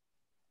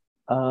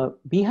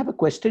 We have a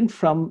question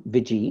from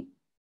Vijay.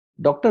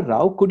 Dr.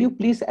 Rao, could you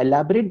please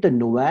elaborate the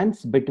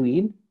nuance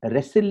between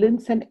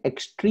resilience and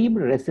extreme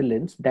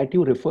resilience that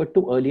you referred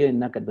to earlier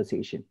in our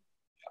conversation?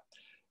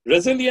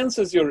 Resilience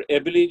is your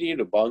ability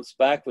to bounce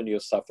back when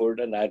you've suffered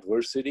an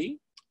adversity.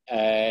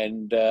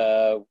 And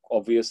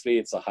obviously,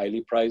 it's a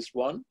highly prized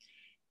one.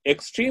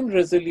 Extreme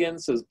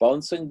resilience is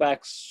bouncing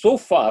back so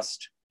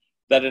fast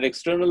that an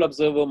external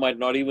observer might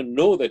not even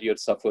know that you had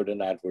suffered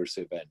an adverse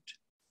event.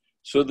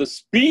 So the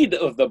speed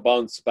of the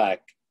bounce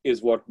back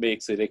is what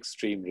makes it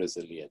extreme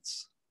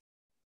resilience.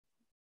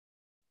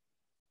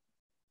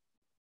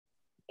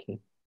 Okay.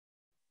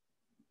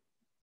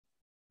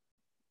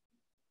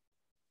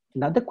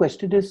 Another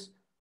question is,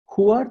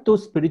 who are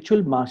those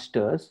spiritual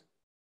masters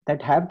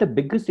that have the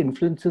biggest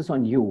influences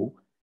on you,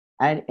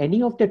 and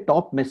any of the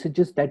top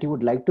messages that you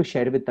would like to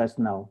share with us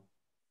now?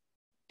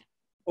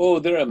 Oh,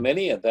 there are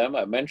many of them.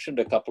 I mentioned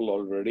a couple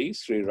already.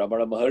 Sri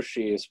Ramana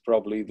Maharshi is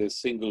probably the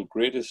single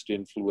greatest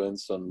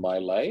influence on my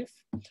life.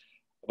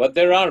 But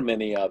there are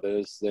many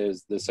others.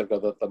 There's the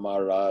Sargadatta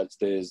Maharaj,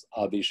 there's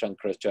Adi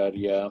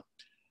Shankaracharya,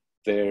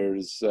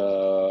 there's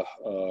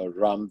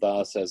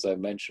Ramdas, as I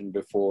mentioned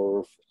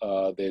before.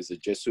 There's a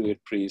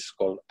Jesuit priest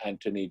called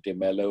Anthony de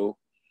Mello.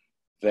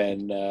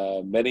 Then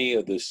many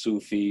of the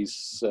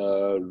Sufis,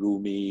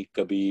 Rumi,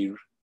 Kabir,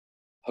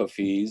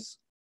 Hafiz.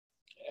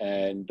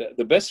 And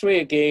the best way,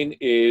 again,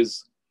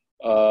 is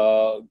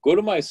go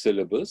to my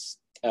syllabus.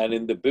 And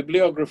in the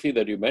bibliography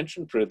that you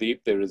mentioned, Pradeep,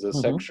 there is a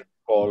section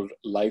called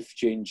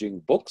Life-Changing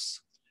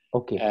Books.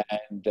 Okay.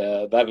 And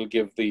that'll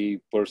give the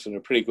person a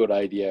pretty good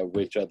idea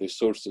which are the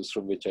sources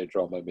from which I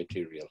draw my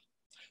material.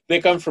 They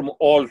come from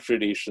all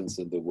traditions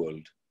in the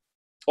world,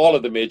 all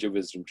of the major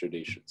wisdom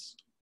traditions.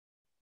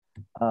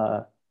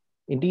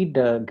 Indeed,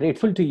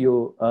 grateful to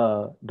you,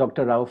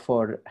 Dr. Rao,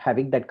 for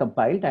having that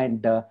compiled,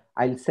 and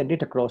I'll send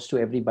it across to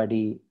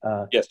everybody.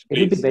 Yes,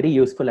 It'll be please. very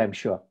useful, I'm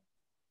sure.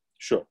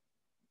 Sure.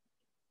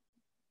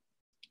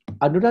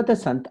 Anuradha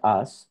Sant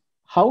asks,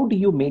 how do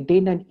you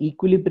maintain an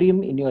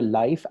equilibrium in your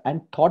life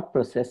and thought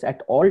process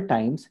at all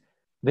times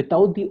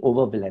without the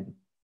overwhelm?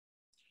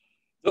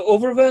 The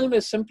overwhelm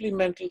is simply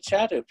mental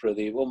chatter,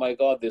 Pradeep. Oh my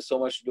God, there's so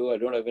much to do. I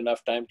don't have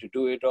enough time to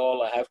do it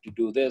all. I have to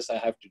do this. I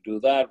have to do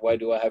that. Why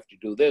do I have to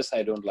do this?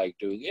 I don't like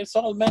doing it. It's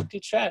all mental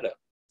chatter.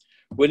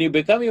 When you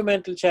become your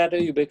mental chatter,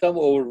 you become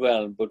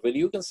overwhelmed. But when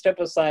you can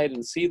step aside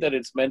and see that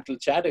it's mental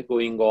chatter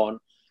going on,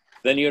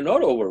 then you're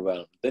not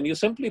overwhelmed. Then you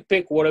simply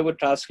pick whatever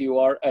task you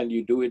are and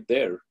you do it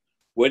there.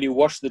 When you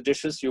wash the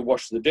dishes, you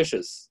wash the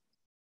dishes.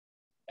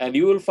 And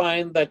you will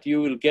find that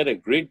you will get a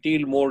great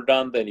deal more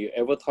done than you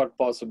ever thought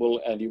possible,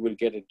 and you will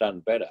get it done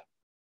better.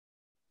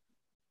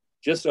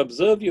 Just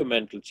observe your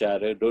mental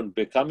chatter, don't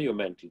become your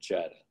mental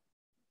chatter.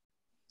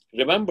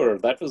 Remember,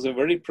 that was a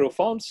very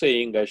profound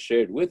saying I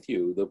shared with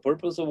you. The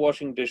purpose of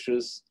washing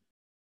dishes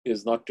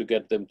is not to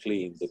get them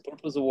clean. The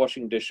purpose of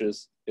washing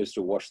dishes is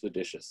to wash the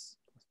dishes.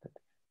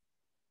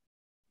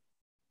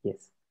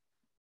 Yes.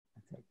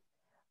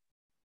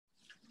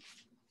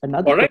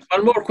 All right,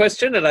 one more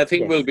question, and I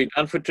think we'll be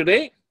done for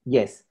today.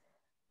 Yes.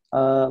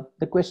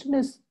 The question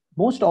is,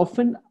 most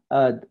often,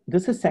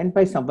 this is sent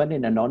by someone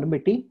in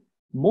anonymity.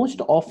 Most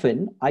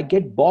often, I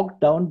get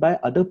bogged down by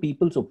other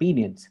people's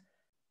opinions.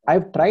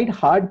 I've tried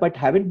hard, but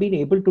haven't been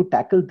able to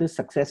tackle this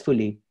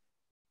successfully.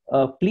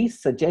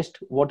 Please suggest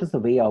what is the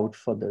way out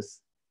for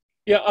this.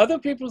 Yeah, other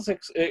people's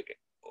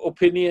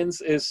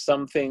opinions is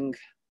something,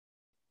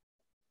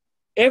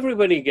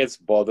 everybody gets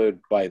bothered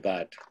by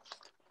that.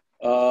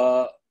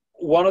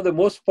 One of the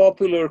most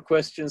popular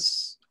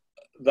questions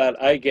that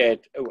I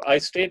get, I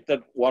state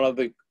that one of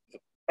the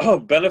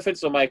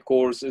benefits of my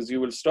course is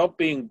you will stop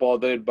being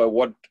bothered by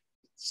what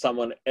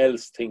someone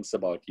else thinks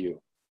about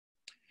you.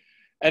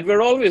 And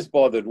we're always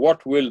bothered,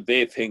 what will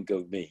they think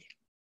of me?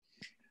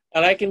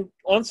 And I can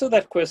answer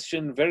that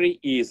question very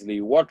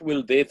easily. What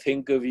will they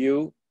think of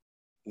you?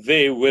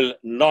 They will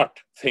not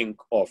think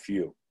of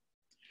you.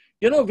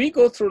 You know, we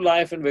go through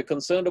life and we're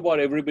concerned about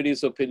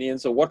everybody's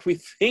opinions or what we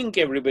think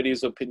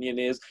everybody's opinion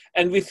is,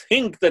 and we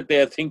think that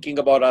they're thinking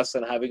about us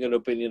and having an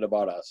opinion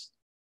about us.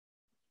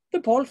 The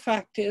bold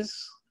fact is,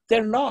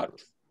 they're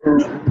not.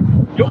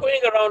 You're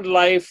going around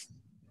life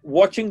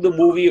watching the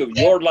movie of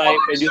your life,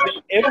 and you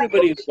think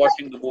everybody's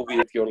watching the movie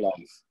of your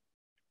life.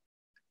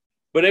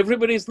 But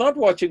everybody's not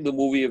watching the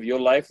movie of your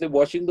life, they're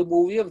watching the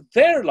movie of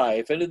their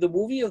life. And in the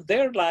movie of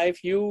their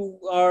life, you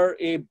are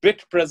a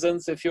bit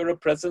presence if you're a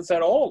presence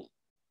at all.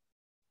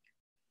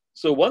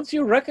 So once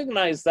you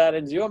recognize that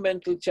in your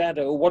mental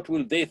chatter, oh, what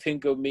will they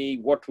think of me?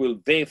 What will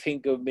they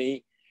think of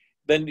me?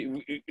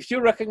 Then if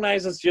you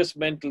recognize it's just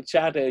mental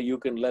chatter, you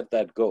can let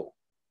that go.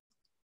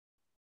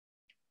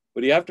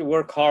 But you have to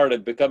work hard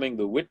at becoming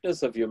the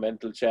witness of your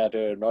mental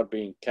chatter, not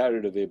being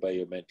carried away by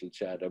your mental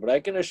chatter. But I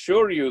can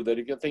assure you that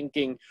if you're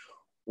thinking,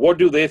 what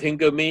do they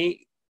think of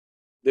me?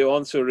 The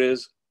answer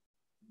is,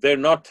 they're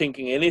not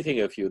thinking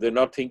anything of you. They're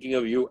not thinking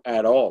of you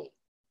at all.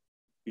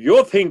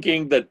 You're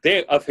thinking that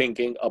they are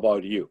thinking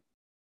about you.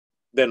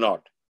 They're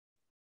not.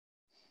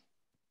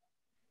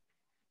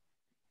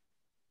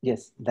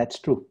 Yes, that's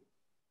true.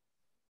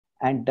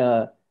 And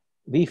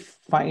we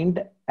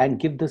find and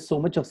give this so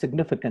much of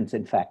significance,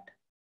 in fact.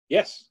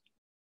 Yes.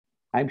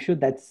 I'm sure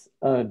that's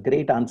a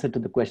great answer to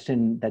the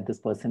question that this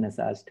person has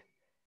asked.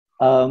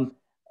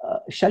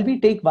 Shall we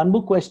take one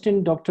more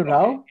question, Dr.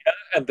 Rao? Yeah,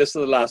 and this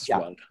is the last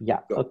one. Yeah,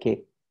 go.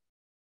 Okay.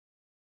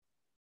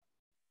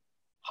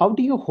 How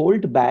do you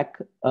hold back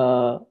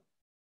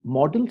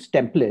models,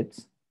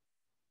 templates,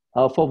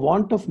 for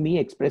want of me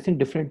expressing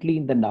differently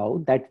in the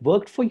now, that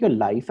worked for your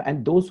life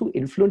and those who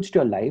influenced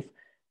your life,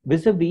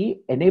 vis-a-vis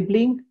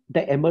enabling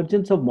the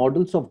emergence of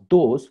models of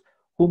those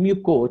whom you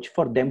coach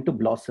for them to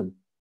blossom?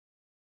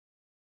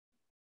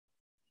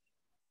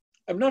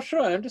 I'm not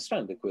sure I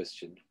understand the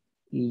question.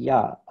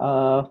 Yeah.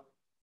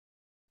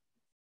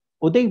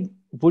 Uday,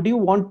 would you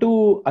want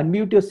to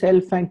unmute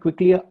yourself and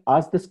quickly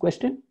ask this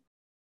question?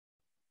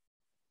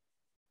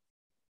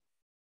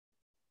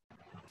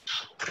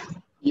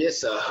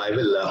 Yes, I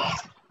will.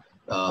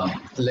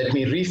 Let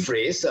me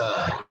rephrase.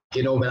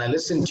 When I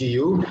listen to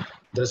you,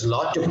 there's a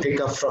lot to pick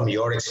up from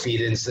your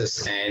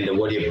experiences and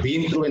what you've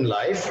been through in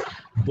life,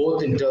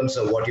 both in terms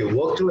of what you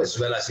work through as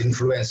well as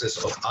influences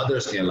of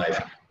others in your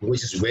life,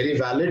 which is very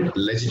valid,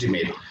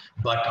 legitimate.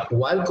 But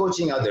while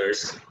coaching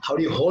others, how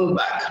do you hold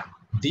back?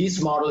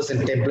 These models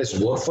and templates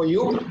work for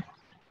you,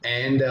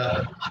 and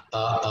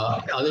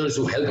others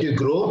who help you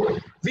grow,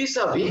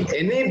 vis-a-vis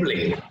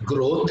enabling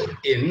growth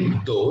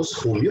in those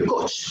whom you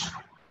coach.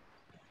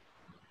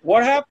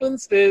 What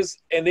happens is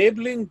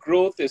enabling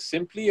growth is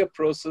simply a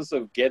process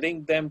of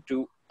getting them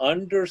to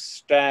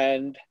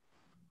understand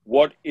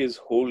what is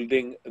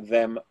holding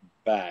them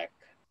back.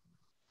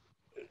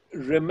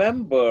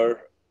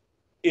 Remember,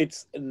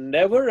 it's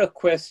never a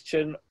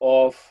question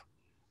of,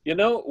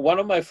 one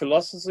of my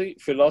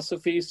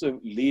philosophies of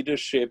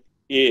leadership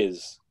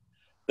is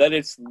that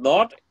it's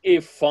not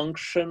a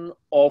function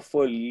of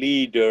a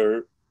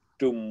leader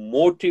to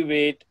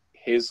motivate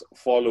his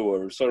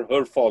followers or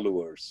her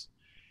followers.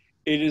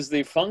 It is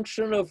the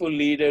function of a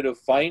leader to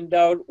find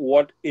out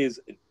what is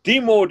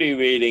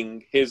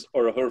demotivating his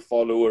or her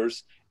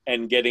followers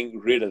and getting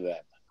rid of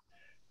them.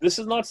 This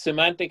is not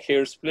semantic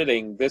hair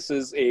splitting. This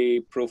is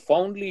a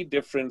profoundly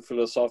different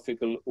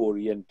philosophical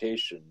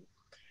orientation.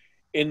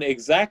 In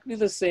exactly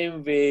the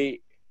same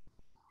way,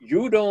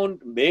 you don't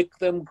make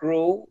them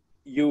grow,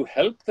 you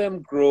help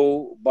them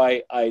grow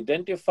by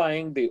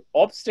identifying the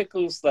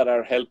obstacles that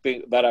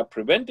are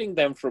preventing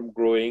them from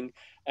growing,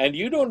 and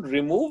you don't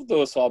remove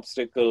those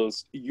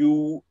obstacles,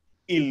 you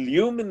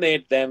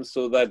illuminate them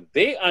so that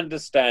they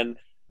understand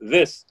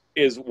this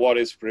is what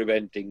is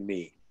preventing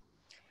me.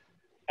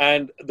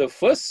 And the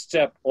first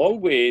step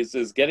always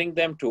is getting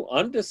them to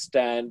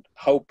understand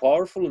how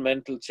powerful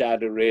mental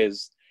chatter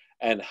is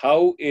and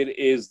how it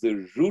is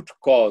the root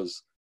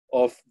cause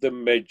of the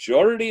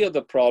majority of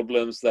the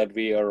problems that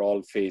we are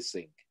all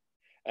facing.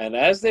 And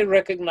as they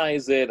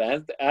recognize it,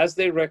 and as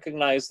they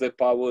recognize their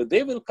power,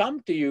 they will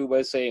come to you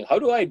by saying, how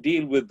do I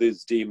deal with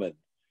this demon?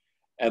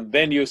 And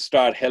then you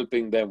start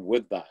helping them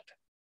with that.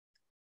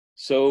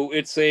 So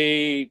it's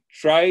a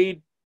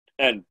tried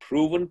and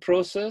proven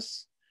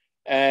process.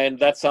 And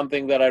that's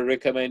something that I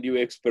recommend you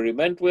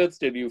experiment with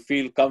till you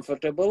feel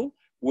comfortable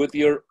with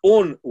your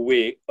own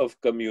way of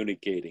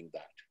communicating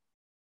that.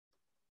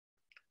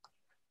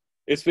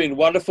 It's been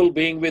wonderful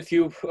being with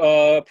you,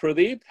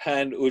 Pradeep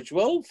and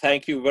Ujjwal.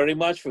 Thank you very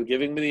much for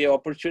giving me the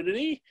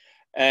opportunity.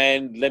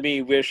 And let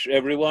me wish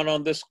everyone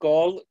on this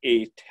call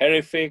a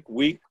terrific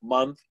week,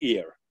 month,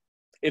 year.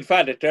 In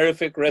fact, a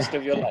terrific rest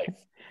of your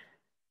life.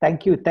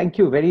 Thank you. Thank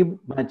you very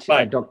much,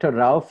 Bye. Dr.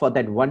 Rao, for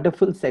that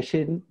wonderful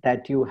session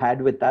that you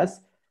had with us.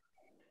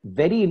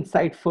 Very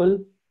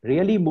insightful,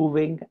 really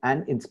moving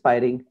and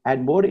inspiring.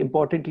 And more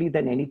importantly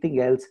than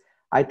anything else,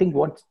 I think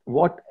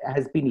what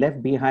has been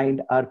left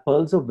behind are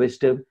pearls of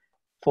wisdom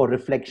for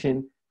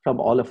reflection from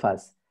all of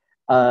us.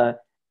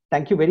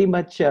 Thank you very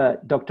much,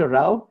 Dr.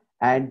 Rao.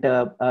 And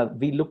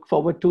we look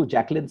forward to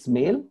Jacqueline's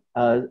mail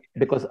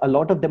because a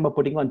lot of them are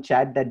putting on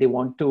chat that they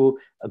want to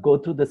go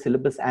through the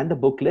syllabus and the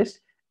book list.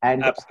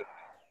 And absolutely,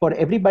 for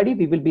everybody,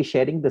 we will be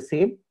sharing the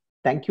same.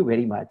 Thank you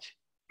very much.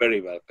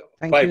 Very welcome.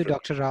 Thank you,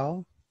 Dr.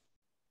 Rao.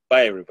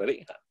 Bye,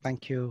 everybody.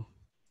 Thank you.